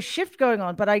to be a shift going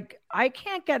on, but I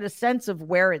can't get a sense of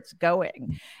where it's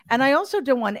going. And I also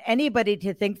don't want anybody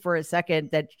to think for a second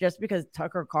that just because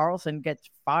Tucker Carlson gets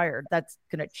fired, that's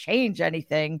going to change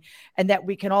anything and that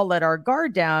we can all let our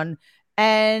guard down.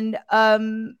 And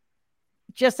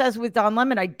just as with Don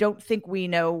Lemon, I don't think we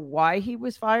know why he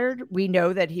was fired. We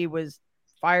know that he was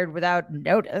fired without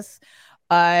notice,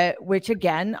 which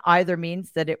again either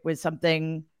means that it was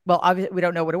something. Well, obviously, we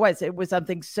don't know what it was. It was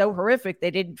something so horrific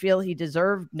they didn't feel he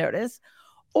deserved notice,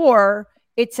 or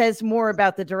it says more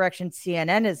about the direction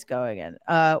CNN is going in.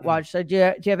 Waj, so do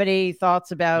you have any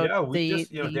thoughts about Danny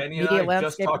media and I just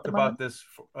landscape talked about this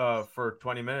for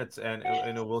 20 minutes, and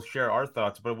we'll share our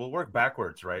thoughts, but we'll work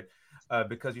backwards, right?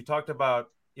 Because you talked about,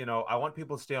 I want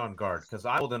people to stay on guard because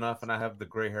I'm old enough and I have the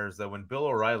gray hairs that when Bill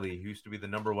O'Reilly, who used to be the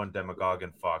 #1 demagogue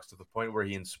in Fox, to the point where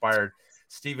he inspired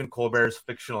Stephen Colbert's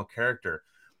fictional character,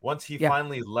 once he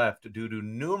finally left due to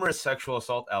numerous sexual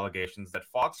assault allegations that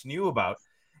Fox knew about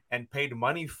and paid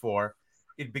money for,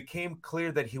 it became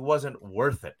clear that he wasn't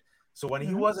worth it. So when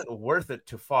he wasn't worth it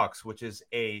to Fox, which is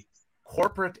a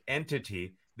corporate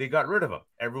entity, they got rid of him.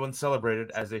 Everyone celebrated,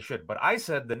 as they should. But I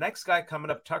said the next guy coming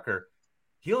up, Tucker,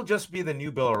 he'll just be the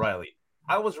new Bill O'Reilly.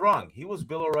 I was wrong. He was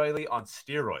Bill O'Reilly on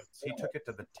steroids. He took it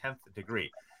to the 10th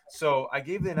degree. So I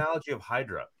gave the analogy of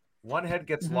Hydra. One head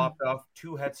gets lopped off,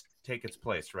 two heads take its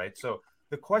place, right? So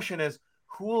the question is,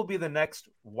 who will be the next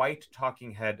white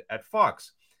talking head at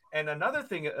Fox? And another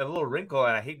thing, a little wrinkle,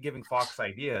 and I hate giving Fox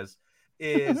ideas,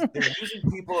 is they're using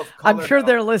people of color. I'm sure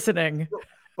they're listening.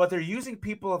 But they're using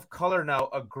people of color now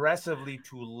aggressively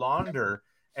to launder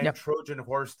and Trojan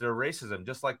horse their racism,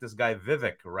 just like this guy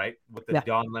Vivek, right? With the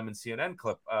Don Lemon CNN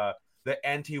clip, the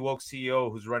anti-woke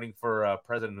CEO who's running for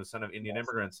president, who's son of Indian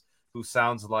immigrants, who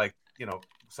sounds like,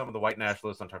 some of the white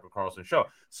nationalists on Tucker Carlson show.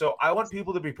 So I want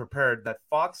people to be prepared that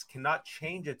Fox cannot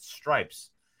change its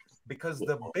stripes because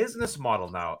the business model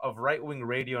now of right-wing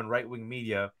radio and right-wing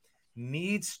media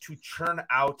needs to churn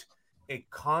out a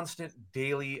constant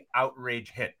daily outrage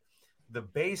hit. The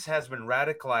base has been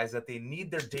radicalized that they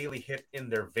need their daily hit in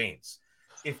their veins.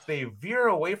 If they veer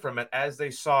away from it, as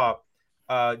they saw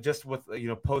just with,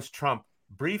 post-Trump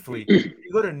briefly,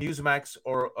 you go to Newsmax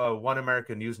or One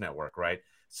American News Network, right?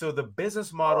 So the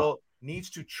business model needs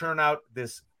to churn out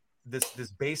this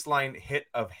baseline hit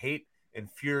of hate and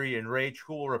fury and rage.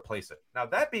 Who will replace it? Now,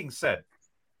 that being said,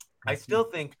 I still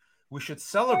think we should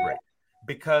celebrate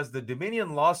because the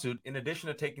Dominion lawsuit, in addition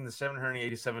to taking the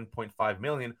 $787.5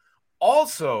 million,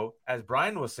 also, as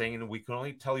Brian was saying, and we can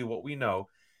only tell you what we know,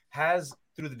 has,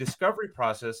 through the discovery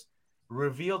process,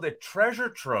 revealed a treasure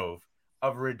trove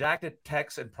of redacted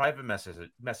texts and private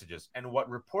messages. And what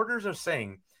reporters are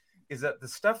saying is that the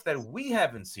stuff that we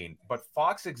haven't seen, but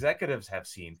Fox executives have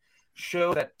seen,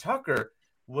 show that Tucker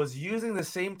was using the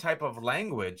same type of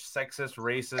language, sexist,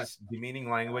 racist, demeaning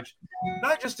language,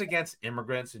 not just against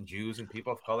immigrants and Jews and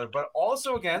people of color, but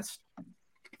also against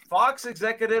Fox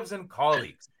executives and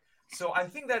colleagues. So I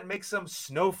think that makes them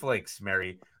snowflakes,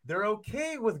 Mary. They're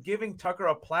okay with giving Tucker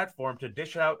a platform to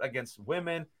dish out against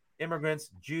women,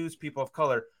 immigrants, Jews, people of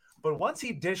color. But once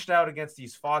he dished out against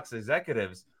these Fox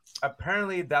executives,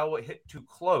 apparently that will hit too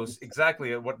close.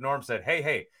 Exactly what Norm said.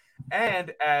 Hey.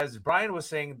 And as Brian was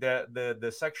saying,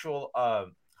 the sexual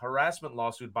harassment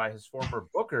lawsuit by his former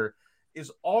booker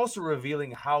is also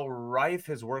revealing how rife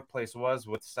his workplace was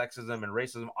with sexism and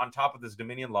racism on top of this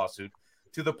Dominion lawsuit,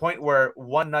 to the point where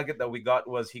one nugget that we got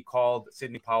was he called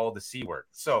Sidney Powell the C word.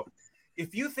 So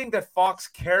if you think that Fox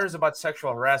cares about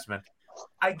sexual harassment,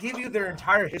 I give you their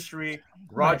entire history,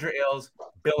 Roger Ailes,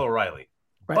 Bill O'Reilly.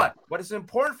 Right. But what is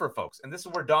important for folks, and this is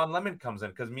where Don Lemon comes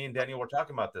in, because me and Daniel were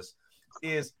talking about this,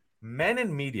 is men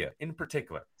in media in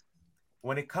particular,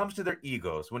 when it comes to their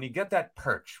egos, when you get that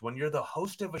perch, when you're the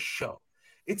host of a show,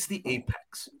 it's the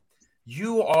apex.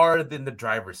 You are in the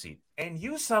driver's seat. And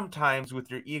you sometimes, with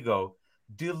your ego,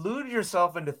 delude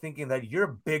yourself into thinking that you're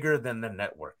bigger than the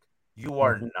network. You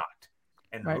are not.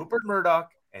 And Rupert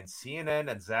Murdoch and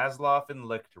CNN and Zaslav and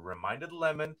Licht reminded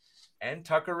Lemon and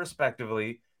Tucker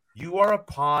respectively, you are a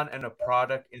pawn and a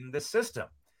product in the system.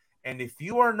 And if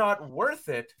you are not worth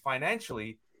it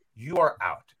financially, you are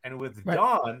out. And with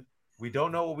Don, we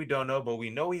don't know what we don't know, but we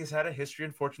know he's had a history,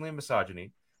 unfortunately, of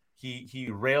misogyny. He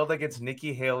railed against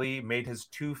Nikki Haley, made his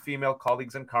two female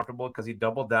colleagues uncomfortable because he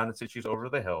doubled down and said she's over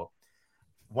the hill.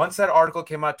 Once that article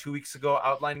came out 2 weeks ago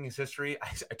outlining his history,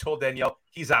 I told Danielle,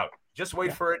 he's out. Just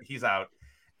wait for it. He's out.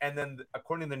 And then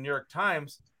according to the New York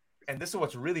Times, and this is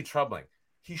what's really troubling,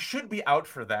 he should be out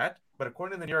for that. But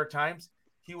according to the New York Times,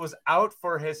 he was out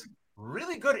for his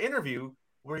really good interview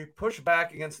where he pushed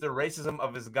back against the racism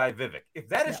of his guy Vivek. If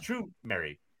that is true,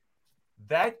 Mary,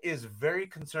 that is very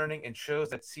concerning and shows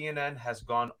that CNN has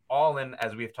gone all in,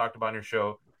 as we have talked about on your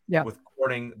show, with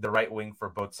courting the right wing for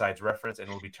both sides reference, and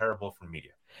it will be terrible for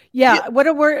media. What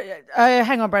a word.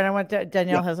 Hang on, Brian.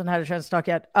 Danielle hasn't had a chance to talk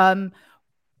yet.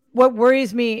 What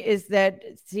worries me is that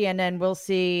CNN will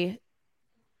see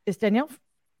Is Danielle?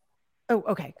 Oh,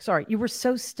 okay. Sorry. You were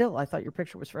so still. I thought your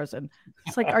picture was frozen.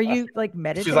 It's like, are you like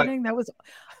meditating?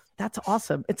 That's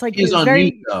awesome. It's like she's on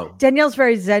mute though. Danielle's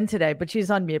very zen today, but she's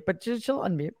on mute, but she'll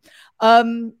unmute.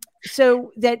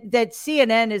 So that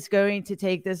CNN is going to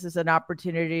take this as an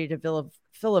opportunity to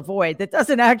fill a void that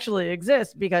doesn't actually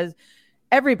exist, because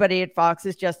everybody at Fox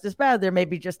is just as bad. They're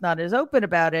maybe just not as open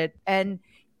about it. And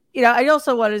I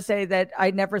also want to say that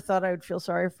I never thought I would feel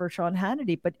sorry for Sean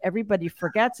Hannity, but everybody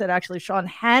forgets that actually Sean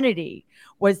Hannity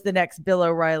was the next Bill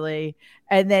O'Reilly,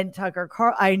 and then Tucker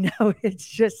Carlson. I know, it's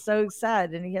just so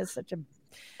sad, and he has such a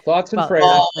thoughts and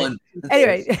prayers.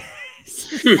 Anyway,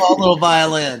 small little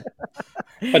violin.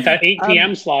 But that 8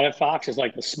 p.m. slot at Fox is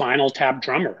like the Spinal Tap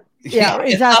drummer. Yeah,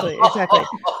 exactly.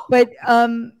 But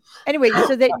anyway,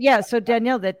 so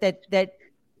Danielle, that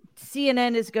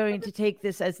CNN is going to take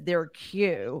this as their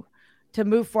cue to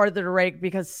move farther to right,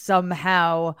 because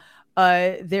somehow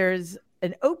there's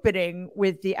an opening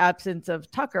with the absence of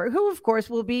Tucker, who of course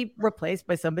will be replaced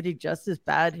by somebody just as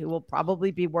bad, who will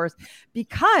probably be worse,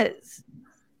 because,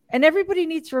 and everybody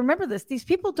needs to remember this, these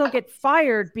people don't get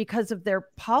fired because of their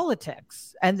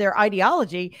politics and their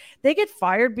ideology. They get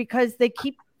fired because they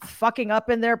keep fucking up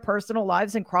in their personal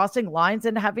lives and crossing lines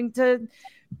and having to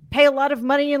pay a lot of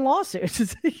money in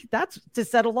lawsuits. That's to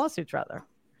settle lawsuits, rather.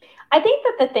 I think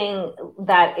that the thing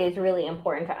that is really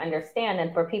important to understand,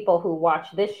 and for people who watch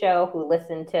this show, who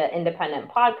listen to independent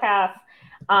podcasts,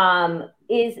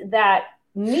 is that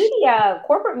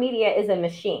corporate media is a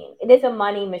machine. It is a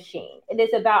money machine. It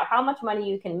is about how much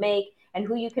money you can make and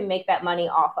who you can make that money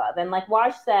off of. And like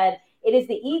Waj said, it is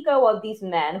the ego of these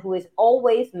men, who is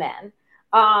always men,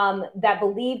 that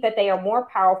believe that they are more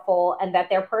powerful and that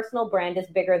their personal brand is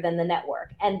bigger than the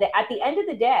network. And at the end of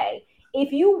the day,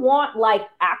 if you want like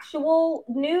actual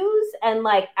news and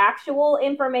like actual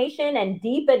information and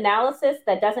deep analysis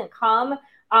that doesn't come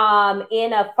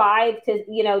in a 5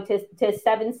 to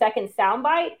 7 second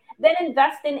soundbite, then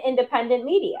invest in independent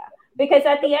media. Because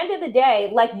at the end of the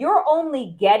day, like, you're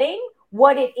only getting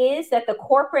what it is that the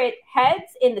corporate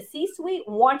heads in the C-suite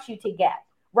want you to get.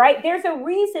 Right? There's a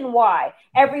reason why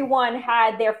everyone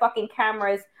had their fucking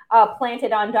cameras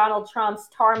planted on Donald Trump's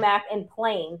tarmac and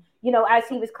plane, as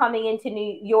he was coming into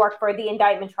New York for the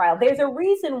indictment trial. There's a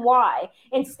reason why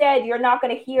instead you're not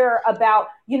going to hear about,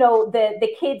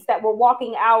 the kids that were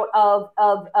walking out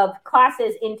of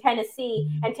classes in Tennessee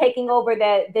and taking over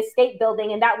the state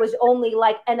building. And that was only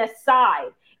like an aside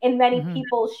in many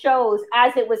people's shows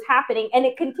as it was happening, and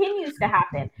it continues to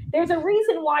happen. There's a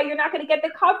reason why you're not going to get the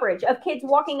coverage of kids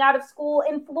walking out of school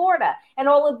in Florida and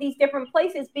all of these different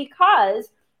places, because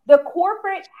the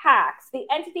corporate hacks, the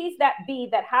entities that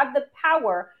have the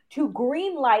power to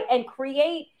greenlight and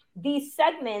create these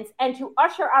segments and to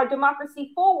usher our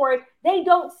democracy forward, they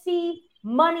don't see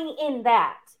money in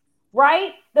that.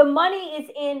 Right? The money is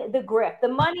in the grip. The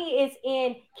money is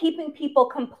in keeping people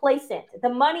complacent. The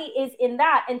money is in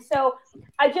that. And so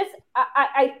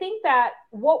I think that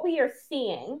what we are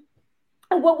seeing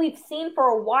and what we've seen for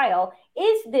a while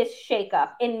is this shakeup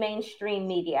in mainstream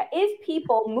media, is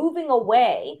people moving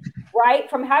away, right,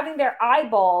 from having their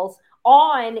eyeballs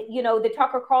on, the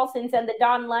Tucker Carlsons and the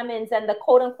Don Lemons and the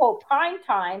quote unquote prime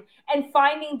time, and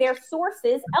finding their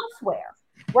sources elsewhere,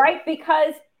 right?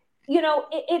 Because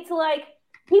it's like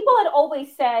people had always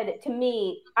said to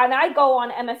me, and I go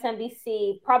on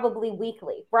MSNBC probably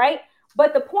weekly, right?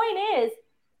 But the point is,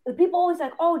 people always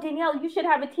like, oh, Danielle, you should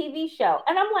have a TV show.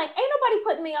 And I'm like, ain't nobody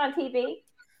putting me on TV.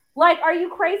 Like, are you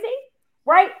crazy?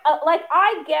 Right? Like,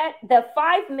 I get the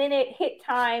 5-minute hit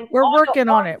time. We're working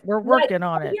on it. We're working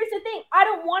on it. Here's the thing. I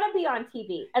don't want to be on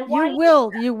TV. And why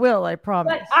you will, I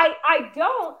promise. But I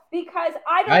don't, because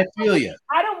I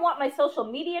don't want my social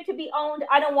media to be owned.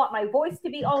 I don't want my voice to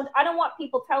be owned. I don't want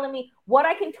people telling me what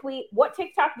I can tweet, what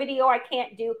TikTok video I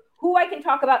can't do, who I can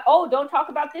talk about. Oh, don't talk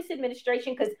about this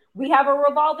administration because we have a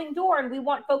revolving door and we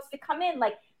want folks to come in.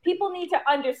 Like, people need to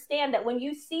understand that when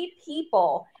you see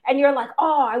people and you're like,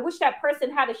 oh, I wish that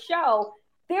person had a show,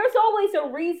 there's always a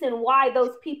reason why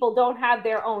those people don't have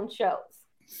their own shows.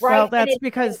 Right? Well, that's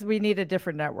because we need a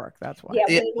different network. That's why.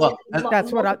 Yeah,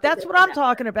 that's what I'm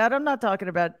talking about. I'm not talking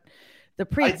about the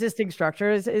pre-existing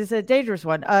structure. Is a dangerous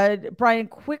one. Brian,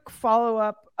 quick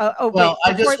follow-up.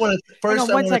 I just want to first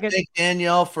I want to thank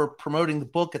Danielle for promoting the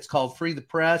book. It's called Free the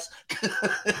Press.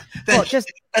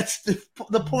 That's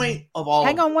the point of all.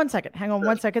 Hang on one second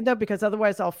though, because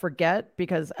otherwise I'll forget,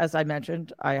 because as I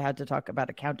mentioned, I had to talk about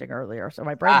accounting earlier, so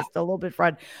my brain is still a little bit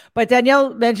fried. But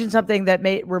Danielle mentioned something that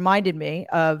reminded me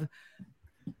of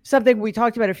something we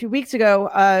talked about a few weeks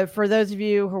ago. For those of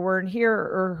you who weren't here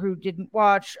or who didn't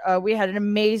watch, we had an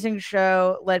amazing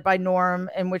show led by Norm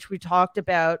in which we talked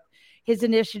about his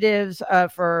initiatives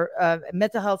for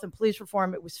mental health and police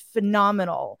reform. It was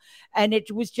phenomenal. And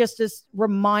it was just this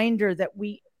reminder that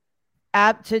we,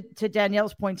 to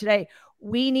Danielle's point today,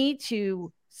 we need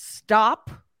to stop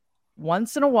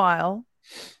once in a while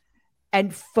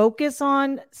and focus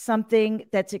on something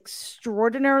that's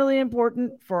extraordinarily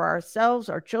important for ourselves,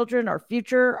 our children, our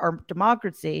future, our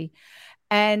democracy,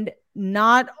 and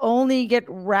not only get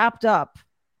wrapped up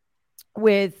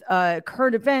with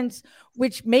current events,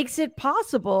 which makes it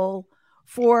possible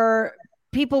for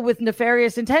people with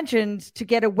nefarious intentions to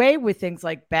get away with things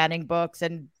like banning books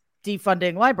and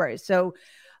defunding libraries. So,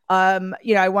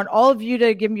 I want all of you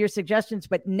to give me your suggestions,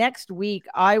 but next week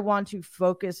I want to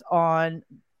focus on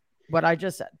what I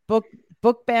just said: book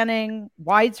banning,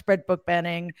 widespread book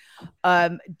banning,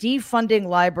 defunding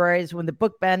libraries when the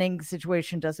book banning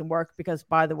situation doesn't work. Because,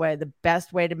 by the way, the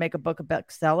best way to make a book a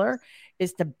bestseller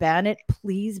is to ban it.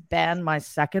 Please ban my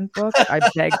second book, I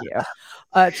beg you.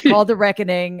 It's called The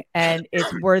Reckoning, and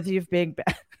it's worthy of being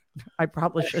banned. I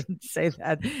probably shouldn't say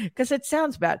that because it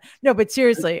sounds bad. No, but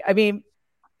seriously, I mean,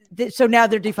 so now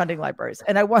they're defunding libraries,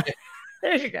 and I want.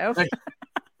 There you go.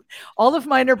 All of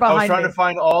mine are behind me. I was trying to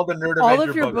find all the Nerd All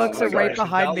of your books are right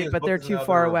behind me, but they're too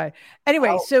far away.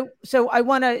 Anyway, so I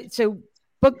want to,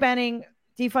 book banning,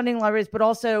 defunding libraries, but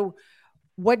also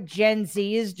what Gen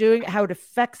Z is doing, how it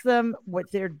affects them,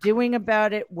 what they're doing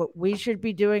about it, what we should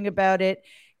be doing about it.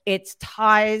 Its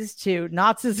ties to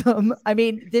Nazism. I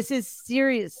mean, this is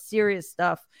serious, serious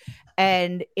stuff.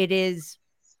 And it is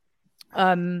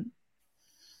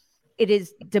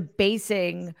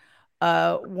debasing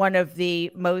one of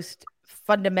the most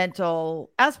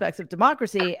fundamental aspects of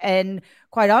democracy. And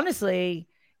quite honestly,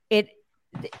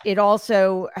 it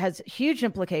also has huge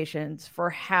implications for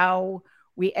how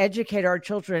we educate our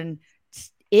children,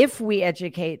 if we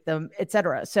educate them,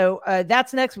 etc. So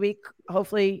that's next week.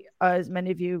 Hopefully, as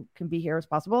many of you can be here as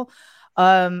possible.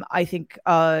 I think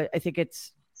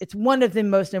it's one of the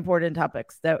most important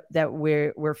topics that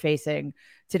we're facing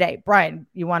today. Brian,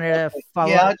 you wanted to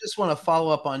follow up? Yeah, I just want to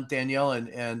follow up on Danielle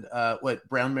and what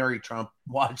Brown Mary Trump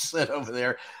Watch said over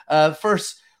there.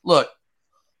 First, look,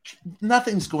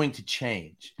 nothing's going to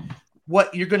change.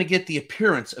 What you're going to get the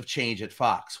appearance of change at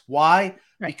Fox. Why?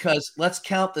 Right. Because let's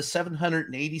count the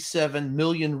 787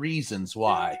 million reasons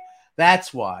why.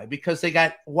 That's why. Because they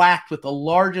got whacked with the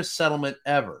largest settlement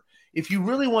ever. If you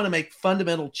really want to make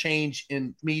fundamental change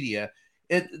in media,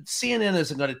 CNN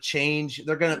isn't going to change.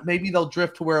 Maybe they'll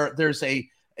drift to where there's a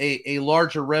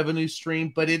larger revenue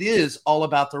stream, but it is all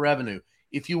about the revenue.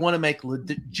 If you want to make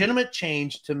legitimate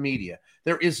change to media,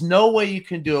 there is no way you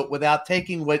can do it without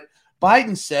taking what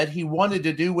Biden said he wanted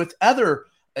to do with other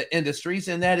industries,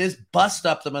 and that is bust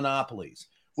up the monopolies.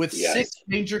 With 6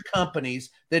 major companies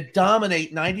that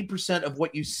dominate 90% of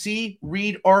what you see,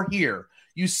 read, or hear,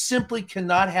 you simply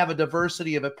cannot have a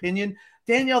diversity of opinion.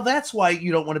 Danielle, that's why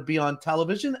you don't want to be on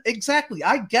television. Exactly.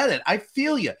 I get it. I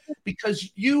feel you. Because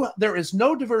there is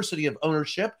no diversity of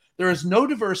ownership. There is no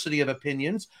diversity of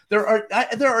opinions. There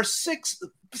are six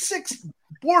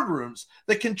boardrooms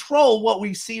that control what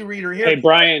we see, read, or hear. Hey,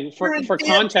 Brian, for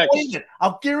context.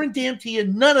 I'll guarantee you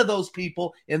none of those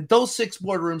people in those 6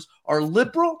 boardrooms are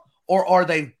liberal, or are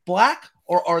they black,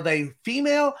 or are they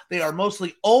female? They are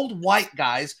mostly old white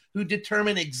guys who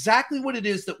determine exactly what it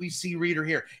is that we see, read, or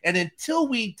hear. And until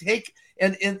we take,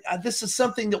 and this is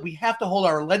something that we have to hold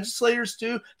our legislators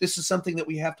to. This is something that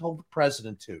we have to hold the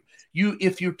president to.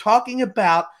 If you're talking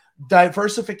about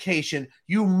diversification,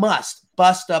 you must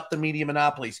bust up the media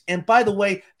monopolies. And by the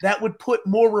way, that would put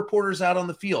more reporters out on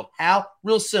the field. How?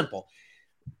 Real simple.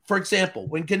 For example,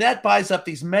 when Gannett buys up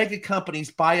these mega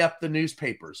companies, buy up the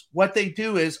newspapers, what they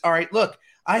do is, all right, look,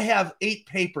 I have 8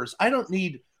 papers. I don't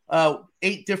need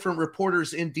 8 different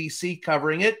reporters in DC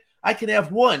covering it. I can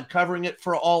have one covering it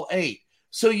for all 8.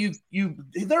 So in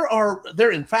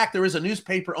fact, there is a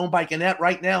newspaper owned by Gannett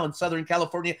right now in Southern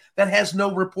California that has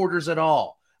no reporters at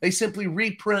all. They simply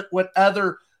reprint what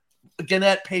other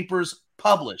Gannett papers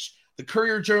publish. The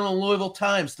Courier-Journal, Louisville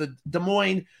Times, the Des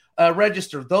Moines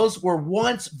Register. Those were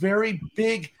once very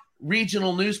big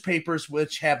regional newspapers,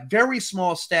 which have very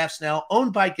small staffs now,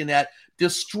 owned by Gannett,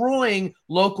 destroying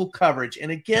local coverage.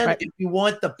 And again, right. If you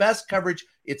want the best coverage,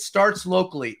 it starts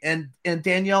locally. And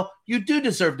Danielle, you do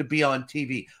deserve to be on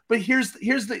TV. But here's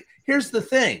the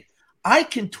thing. I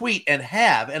can tweet and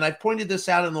I've pointed this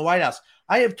out in the White House.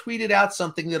 I have tweeted out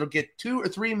something that'll get 2 or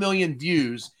 3 million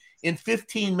views in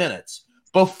 15 minutes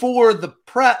before the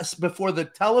press, before the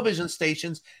television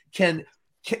stations can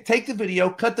take the video,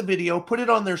 cut the video, put it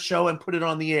on their show, and put it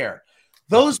on the air.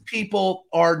 Those people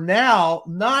are now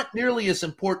not nearly as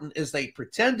important as they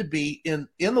pretend to be in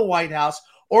the White House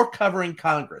or covering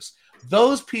Congress.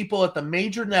 Those people at the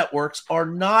major networks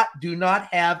do not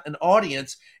have an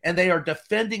audience, and they are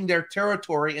defending their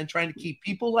territory and trying to keep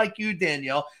people like you,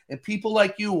 Danielle, and people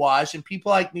like you, Waj, and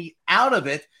people like me out of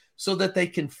it so that they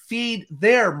can feed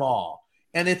their maw.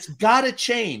 And it's got to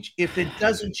change. If it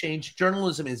doesn't change,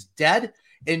 journalism is dead.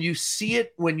 And you see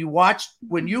it when you watch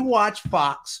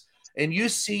Fox and you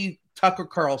see Tucker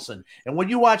Carlson, and when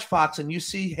you watch Fox and you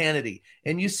see Hannity,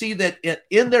 and you see that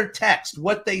in their text,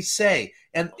 what they say,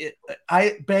 and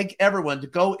I beg everyone to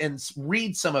go and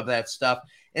read some of that stuff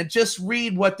and just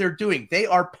read what they're doing. They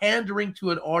are pandering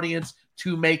to an audience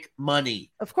to make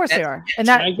money. Of course they are. And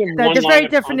that's the very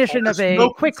definition of a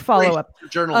quick follow-up.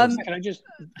 Can I just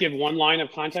give one line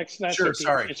of context to that? Sure,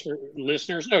 sorry. It's for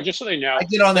listeners. No, just so they know. I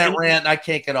get on that rant and I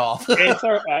can't get off.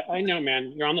 I know,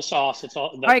 man. You're on the sauce. It's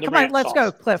all right, come on, let's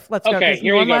go, Cliff. Let's go. Okay,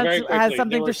 here you go, very quickly. Has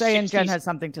something to say and Jen has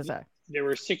something to say. There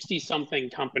were 60-something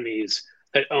companies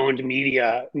that owned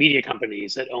media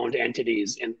companies that owned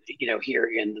entities here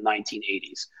in the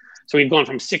 1980s. So we've gone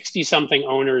from 60-something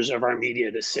owners of our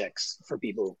media to 6 for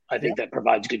people. I think that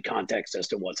provides good context as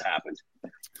to what's happened.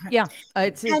 Yeah,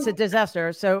 it's a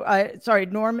disaster. So, sorry,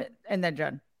 Norm and then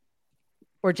Jen.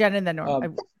 Or Jen and then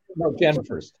Norm. No, Jen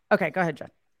first. Okay, go ahead, Jen.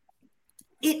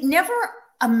 It never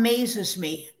amazes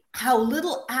me how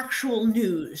little actual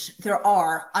news there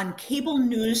are on cable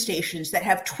news stations that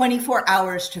have 24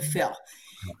 hours to fill.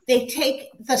 They take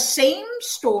the same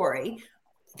story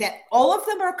that all of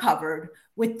them are covered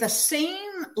with the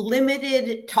same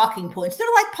limited talking points. They're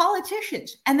like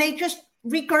politicians, and they just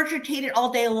regurgitate it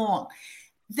all day long.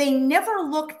 They never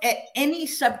look at any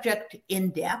subject in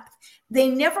depth. They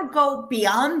never go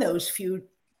beyond those few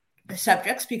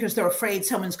subjects because they're afraid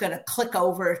someone's going to click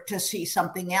over to see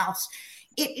something else.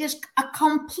 It is a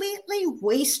completely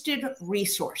wasted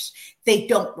resource. They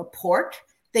don't report.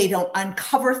 They don't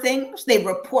uncover things. They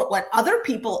report what other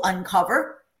people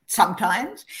uncover.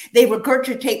 Sometimes they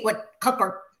regurgitate what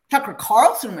Tucker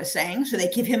Carlson was saying, so they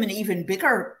give him an even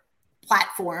bigger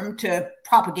platform to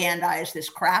propagandize this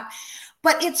crap.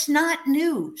 But it's not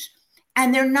news,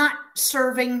 and they're not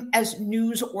serving as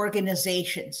news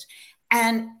organizations.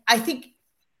 And I think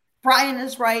Brian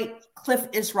is right, Cliff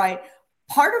is right.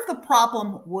 Part of the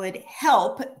problem would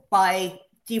help by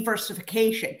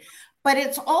diversification, but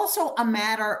it's also a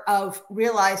matter of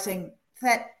realizing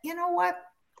that, you know what,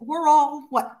 we're all,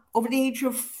 over the age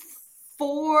of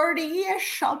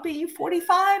 40-ish, I'll be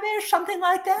 45-ish, something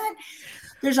like that.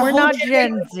 We're not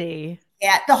Gen Z.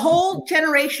 Yeah, the whole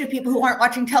generation of people who aren't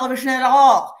watching television at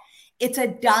all. It's a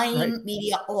dying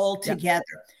media altogether.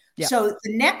 Yeah. So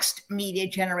the next media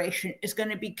generation is going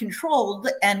to be controlled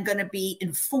and going to be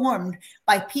informed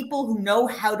by people who know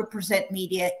how to present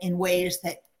media in ways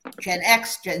that Gen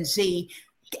X, Gen Z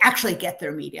actually get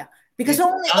their media. Because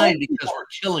because we're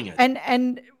killing it.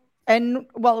 And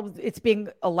well, it's being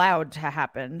allowed to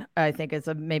happen, I think is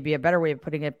maybe a better way of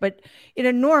putting it. But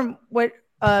Norm, what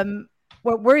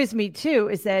worries me too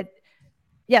is that,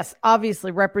 yes,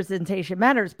 obviously representation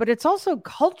matters, but it's also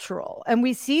cultural. And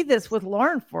we see this with law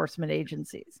enforcement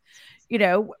agencies.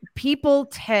 People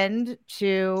tend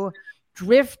to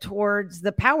drift towards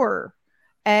the power.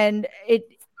 And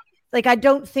I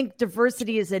don't think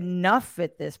diversity is enough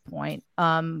at this point.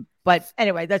 But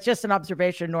anyway, that's just an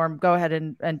observation. Norm, go ahead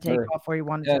and take off where you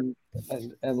want to.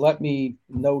 And let me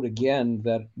note again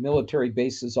that military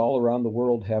bases all around the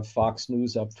world have Fox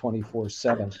News up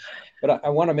 24/7. But I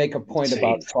want to make a point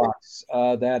about Fox.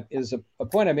 That is a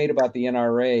point I made about the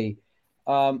NRA.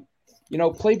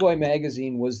 Playboy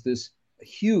magazine was this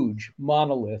huge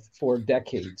monolith for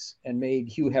decades and made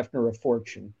Hugh Hefner a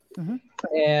fortune. Mm-hmm.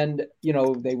 And,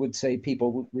 they would say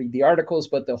people would read the articles,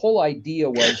 but the whole idea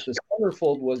was the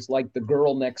centerfold was like the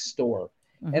girl next door.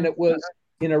 Mm-hmm. And it was,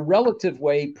 in a relative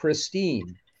way,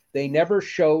 pristine. They never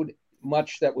showed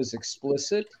much that was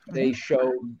explicit. Mm-hmm. They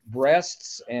showed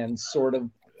breasts and sort of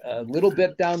a little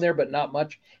bit down there, but not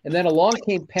much. And then along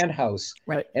came Penthouse.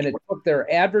 Right. And it took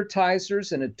their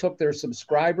advertisers and it took their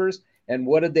subscribers. And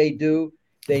what did they do?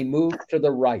 They moved to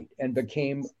the right and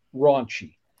became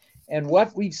raunchy. And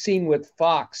what we've seen with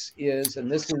Fox is,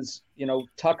 and this is,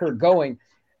 Tucker going,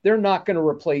 they're not going to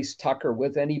replace Tucker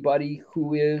with anybody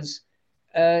who is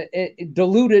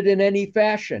diluted in any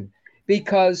fashion,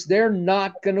 because they're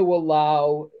not going to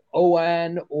allow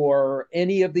OAN or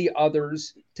any of the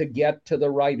others to get to the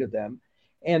right of them.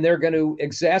 And they're going to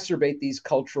exacerbate these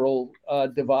cultural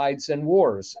divides and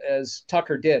wars, as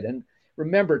Tucker did. And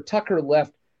remember, Tucker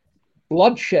left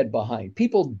bloodshed behind.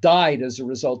 People died as a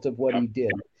result of what he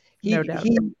did. No doubt.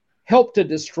 He helped to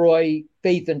destroy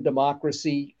faith in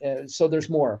democracy. So there's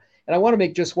more. And I want to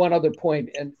make just one other point,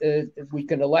 and we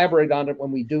can elaborate on it when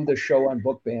we do the show on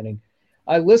book banning.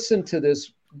 I listened to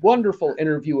this wonderful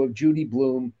interview of Judy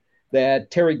Blume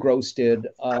that Terry Gross did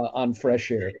on Fresh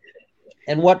Air.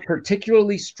 And what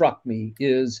particularly struck me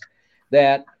is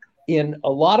that in a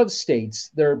lot of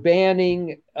states, they're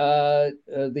banning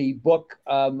the book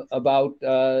about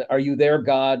Are You There,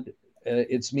 God?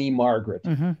 It's Me, Margaret,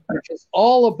 which is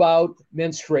all about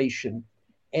menstruation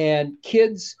and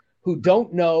kids who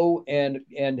don't know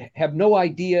and have no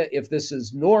idea if this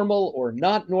is normal or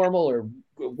not normal, or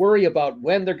worry about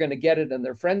when they're going to get it and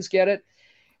their friends get it.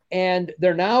 And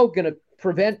they're now going to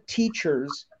prevent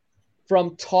teachers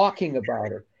from talking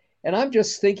about it. And I'm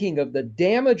just thinking of the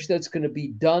damage that's going to be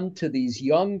done to these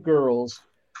young girls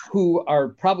who are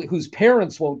probably, whose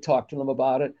parents won't talk to them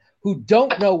about it, who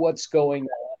don't know what's going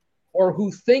on, or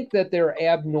who think that they're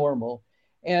abnormal.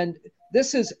 And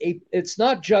this is it's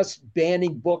not just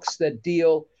banning books that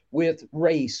deal with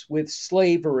race, with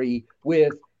slavery,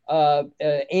 with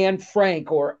Anne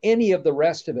Frank, or any of the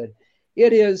rest of it.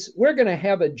 It is, we're going to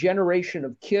have a generation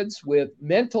of kids with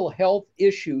mental health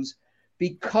issues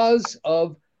because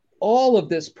of all of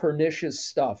this pernicious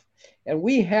stuff. And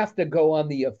we have to go on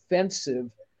the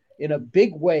offensive in a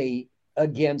big way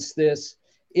against this.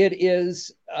 It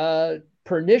is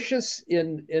pernicious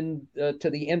to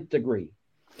the nth degree.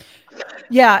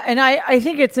 Yeah, and I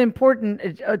think it's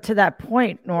important to that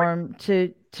point, Norm,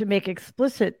 to make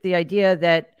explicit the idea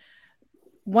that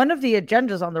one of the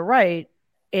agendas on the right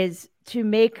is to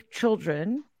make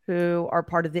children who are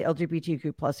part of the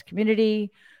LGBTQ plus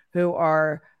community, who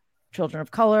are children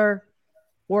of color,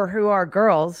 or who are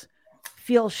girls,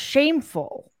 feel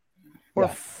shameful or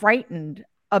frightened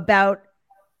about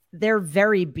their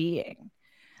very being.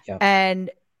 Yeah. And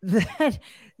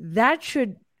that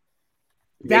should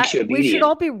we should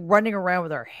all be running around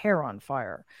with our hair on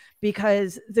fire,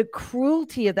 because the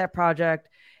cruelty of that project,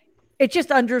 it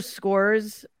just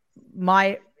underscores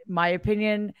my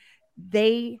opinion.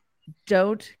 They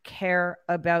don't care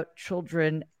about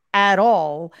children at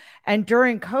all. And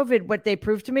during COVID, what they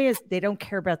proved to me is they don't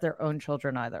care about their own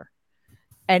children either.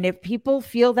 And if people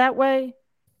feel that way,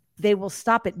 they will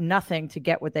stop at nothing to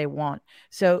get what they want.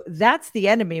 So that's the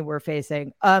enemy we're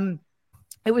facing.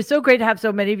 It was so great to have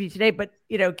so many of you today, but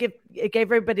it gave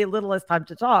everybody a little less time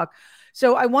to talk.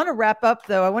 So I want to wrap up,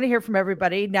 though. I want to hear from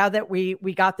everybody now that we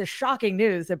got the shocking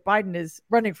news that Biden is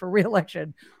running for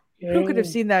re-election. Who could have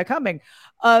seen that coming?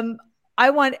 I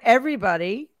want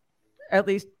everybody, at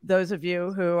least those of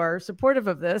you who are supportive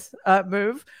of this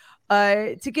move,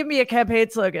 to give me a campaign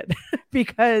slogan,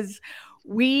 because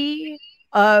we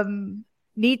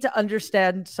need to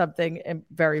understand something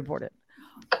very important.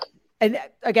 And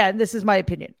again, this is my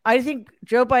opinion. I think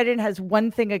Joe Biden has one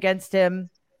thing against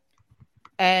him,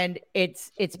 and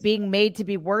it's being made to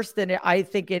be worse than I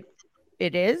think it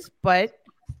is, but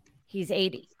he's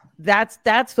 80. That's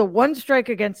the one strike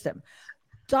against him.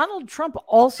 Donald Trump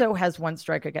also has one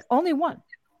strike against, only one.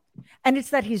 And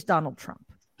it's that he's Donald Trump.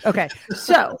 Okay.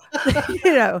 So,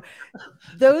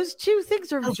 those two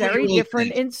things are very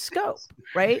different in scope,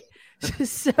 right?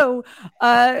 So,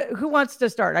 who wants to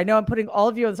start? I know I'm putting all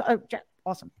of you on. Jen,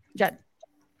 awesome. Jen.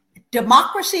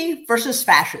 Democracy versus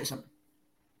fascism.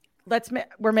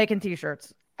 We're making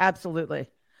t-shirts. Absolutely.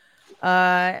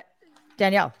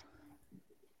 Danielle.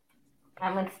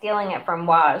 I'm stealing it from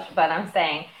Waj, but I'm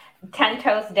saying 10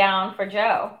 toes down for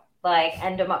Joe.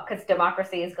 Because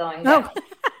democracy is going down. Oh.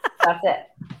 That's it.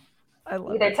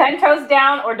 Either 10 toes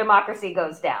down or democracy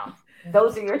goes down.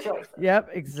 Those are your choices. Yep,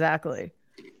 exactly.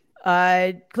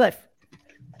 Cliff.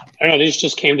 I don't know, this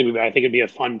just came to me, but I think it'd be a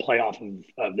fun playoff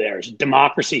of theirs.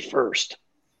 Democracy first.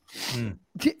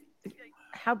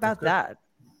 How about that?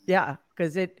 Yeah,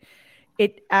 because it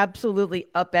absolutely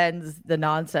upends the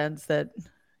nonsense that,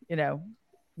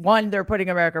 one, they're putting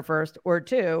America first, or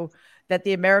two, that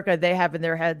the America they have in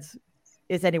their heads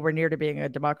is anywhere near to being a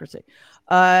democracy.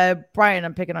 Brian,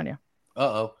 I'm picking on you.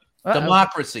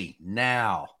 Democracy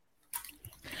now.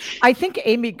 I think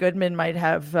Amy Goodman might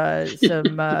have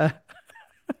some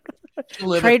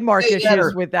trademark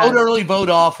issues with that. Vote early, vote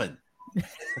often.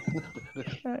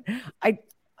 I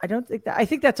don't think that. I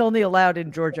think that's only allowed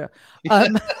in Georgia.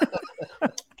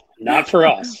 Not for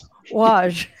us.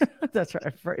 Waj. That's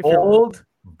right. Old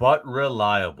but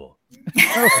reliable.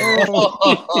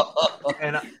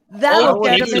 And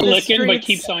that keeps licking but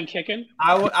keeps on kicking.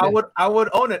 I would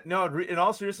own it. No, in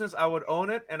all seriousness, I would own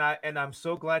it, and I'm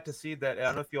so glad to see that. I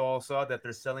don't know if you all saw that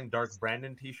they're selling Dark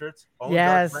Brandon t-shirts.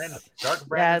 Yes, Dark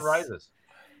Brandon rises.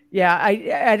 Yeah,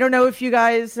 I don't know if you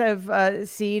guys have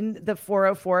seen the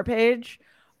 404 page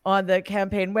on the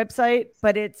campaign website,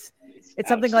 but it's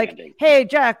something like, "Hey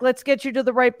Jack, let's get you to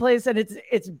the right place," and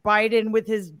it's Biden with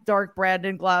his dark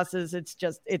Brandon glasses.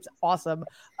 It's awesome.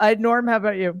 Norm, how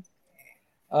about you?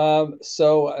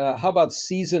 So how about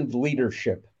seasoned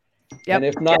leadership? Yep. And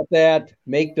if not that,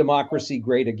 make democracy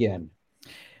great again.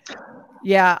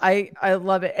 Yeah, I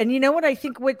love it. And you know what? I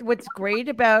think what's great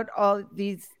about all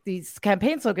these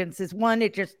campaign slogans is, one,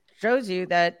 it just shows you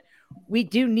that we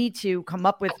do need to come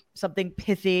up with something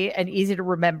pithy and easy to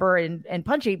remember and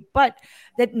punchy, but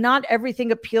that not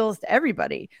everything appeals to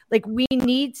everybody. Like we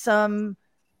need some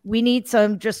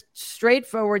just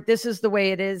straightforward, this is the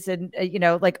way it is. And,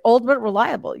 like old but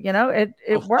reliable,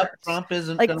 it works. Trump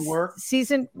isn't like going to work.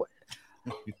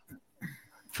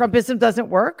 Trumpism doesn't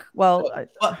work. Well,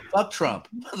 fuck Trump.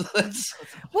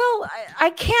 Well, I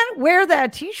can't wear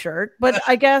that T-shirt, but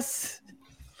I guess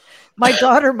my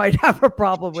daughter might have a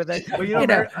problem with it. Well,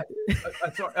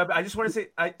 I just want to say,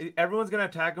 everyone's going to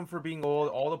attack him for being old.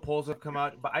 All the polls have come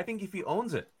out, but I think if he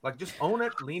owns it, like just own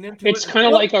it, lean into it. It's kind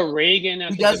of like a Reagan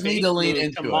at he the does need to lean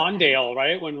into Mondale,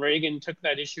 right? When Reagan took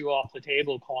that issue off the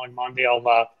table, calling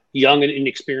Mondale young and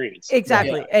inexperienced.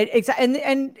 Exactly. Exactly.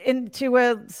 And in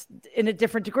a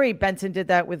different degree, Benson did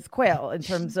that with Quayle in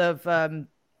terms of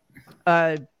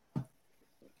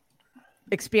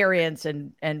experience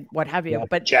and what have you. Yeah,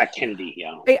 but Jack Kennedy,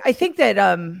 I think that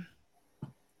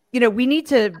we need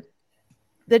to,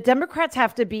 the Democrats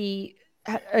have to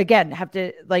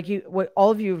what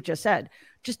all of you have just said,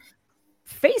 just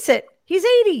face it. He's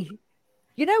 80.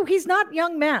 He's not a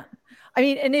young man. I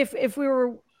mean, and if we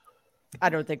were, I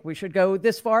don't think we should go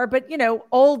this far, but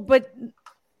old but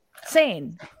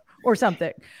sane or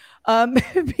something,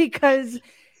 because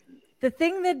the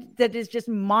thing that is just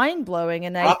mind blowing,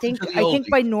 and I think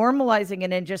by normalizing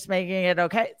it and just making it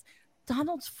okay,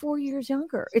 Donald's 4 years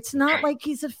younger. It's not like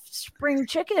he's a spring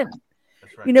chicken,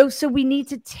 That's right. So we need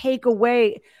to take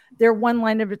away their one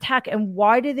line of attack. And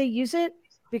why do they use it?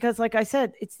 Because, like I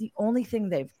said, it's the only thing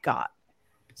they've got.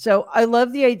 So I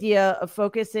love the idea of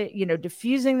focusing,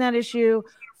 diffusing that issue,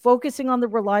 focusing on the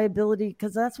reliability,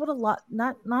 because that's what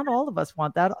not all of us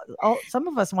want that. Some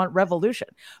of us want revolution,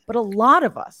 but a lot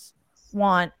of us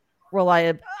want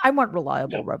reliable. I want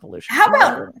reliable revolution. How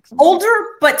about older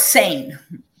but sane?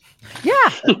 Yeah.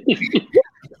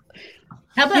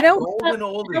 How about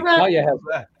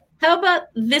how about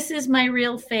this is my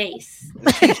real face?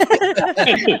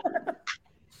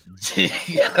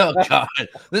 Oh God,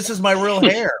 this is my real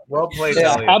hair. Well played.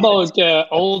 Yeah. Dahlia. How about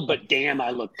old but damn,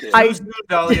 I look good. Too soon,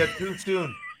 Dahlia. Too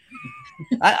soon.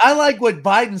 I like what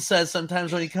Biden says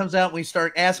sometimes when he comes out and we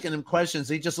start asking him questions.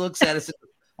 He just looks at us and,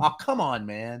 "Oh, come on,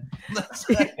 man."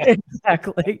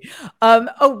 Exactly.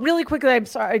 Really quickly, I'm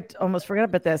sorry, I almost forgot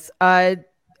about this.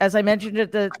 As I mentioned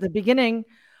at the beginning,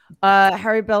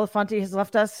 Harry Belafonte has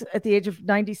left us at the age of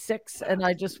 96, and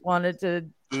I just wanted to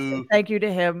say thank you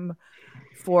to him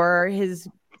for his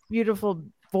beautiful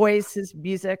voice, his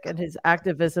music, and his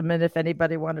activism. And if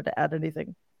anybody wanted to add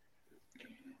anything.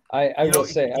 I will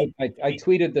say, I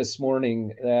tweeted this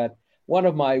morning that one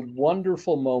of my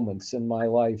wonderful moments in my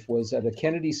life was at a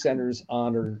Kennedy Center's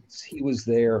honors. He was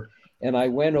there, and I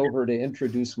went over to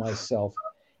introduce myself,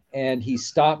 and he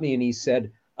stopped me and he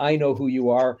said, "I know who you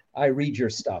are. I read your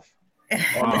stuff."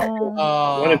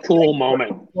 Wow. What a cool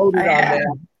moment.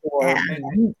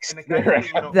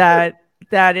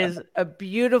 That is a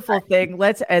beautiful thing.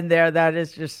 Let's end there. That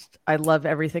is just, I love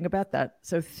everything about that.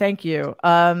 So thank you.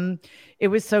 It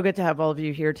was so good to have all of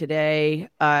you here today.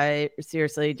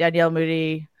 Seriously, Danielle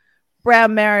Moody,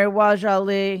 Brown Mary, Waj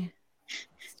Ali.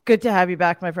 Good to have you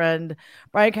back, my friend.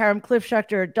 Brian Karam, Cliff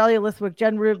Schechter, Dahlia Lithwick,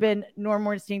 Jen Rubin, Norm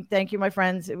Ornstein. Thank you, my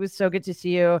friends. It was so good to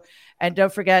see you. And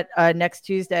don't forget, next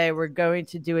Tuesday, we're going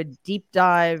to do a deep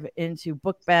dive into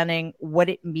book banning, what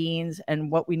it means,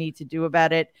 and what we need to do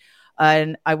about it.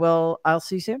 And I'll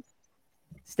see you soon.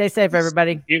 Stay safe,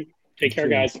 everybody. Take care,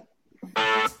 guys.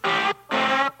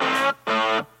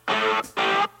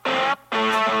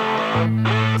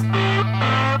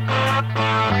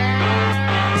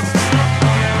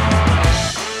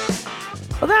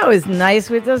 Well, that was nice.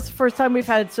 This is the first time we've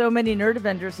had so many Nerd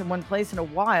Avengers in one place in a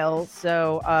while.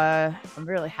 So I'm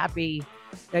really happy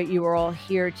that you were all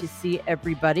here to see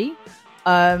everybody.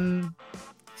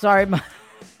 Sorry,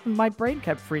 my brain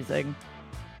kept freezing.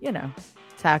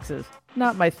 Taxes,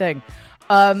 not my thing.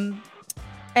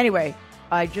 Anyway,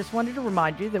 I just wanted to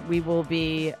remind you that we will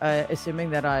be,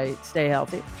 assuming that I stay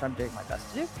healthy, which I'm doing my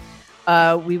best to do,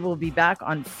 we will be back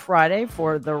on Friday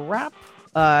for the wrap,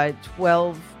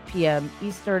 12 p.m.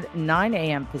 Eastern, 9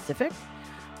 a.m. Pacific.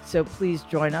 So please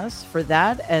join us for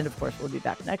that. And of course, we'll be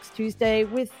back next Tuesday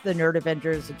with the Nerd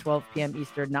Avengers at 12 p.m.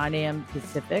 Eastern, 9 a.m.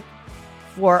 Pacific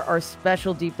for our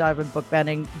special deep dive in book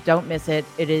banning. Don't miss it.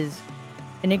 It is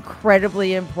an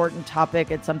incredibly important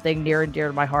topic. It's something near and dear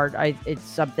to my heart. It's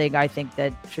something I think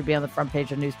that should be on the front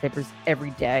page of newspapers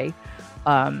every day,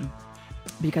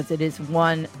 because it is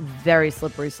one very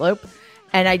slippery slope.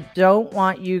 And I don't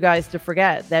want you guys to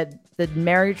forget that the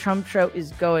Mary Trump Show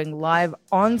is going live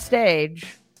on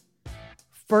stage.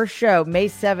 First show, May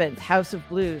 7th, House of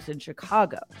Blues in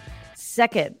Chicago.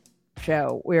 Second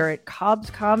show, we're at Cobb's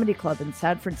Comedy Club in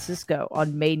San Francisco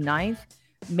on May 9th.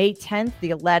 May 10th,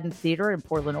 the Aladdin Theater in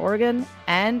Portland, Oregon.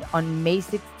 And on May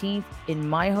 16th, in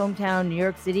my hometown, New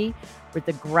York City, with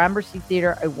the Gramercy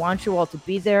Theater. I want you all to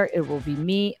be there. It will be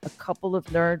me, a couple of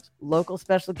nerds, local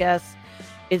special guests.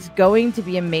 It's going to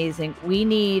be amazing. We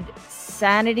need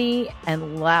sanity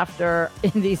and laughter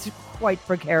in these quite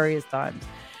precarious times.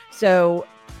 So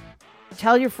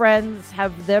tell your friends,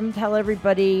 have them tell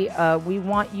everybody. We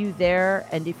want you there.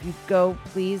 And if you go,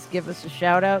 please give us a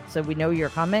shout out so we know you're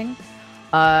coming.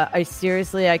 I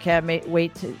can't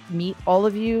wait to meet all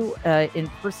of you in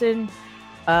person.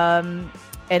 And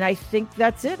I think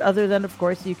that's it. Other than, of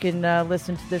course, you can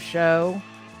listen to the show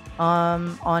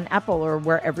on Apple or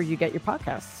wherever you get your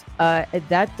podcasts.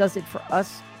 That does it for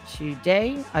us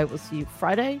today. I will see you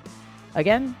Friday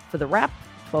again for the wrap,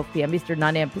 12 p.m. Eastern,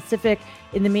 9 a.m. Pacific.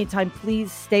 In the meantime,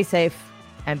 please stay safe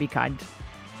and be kind.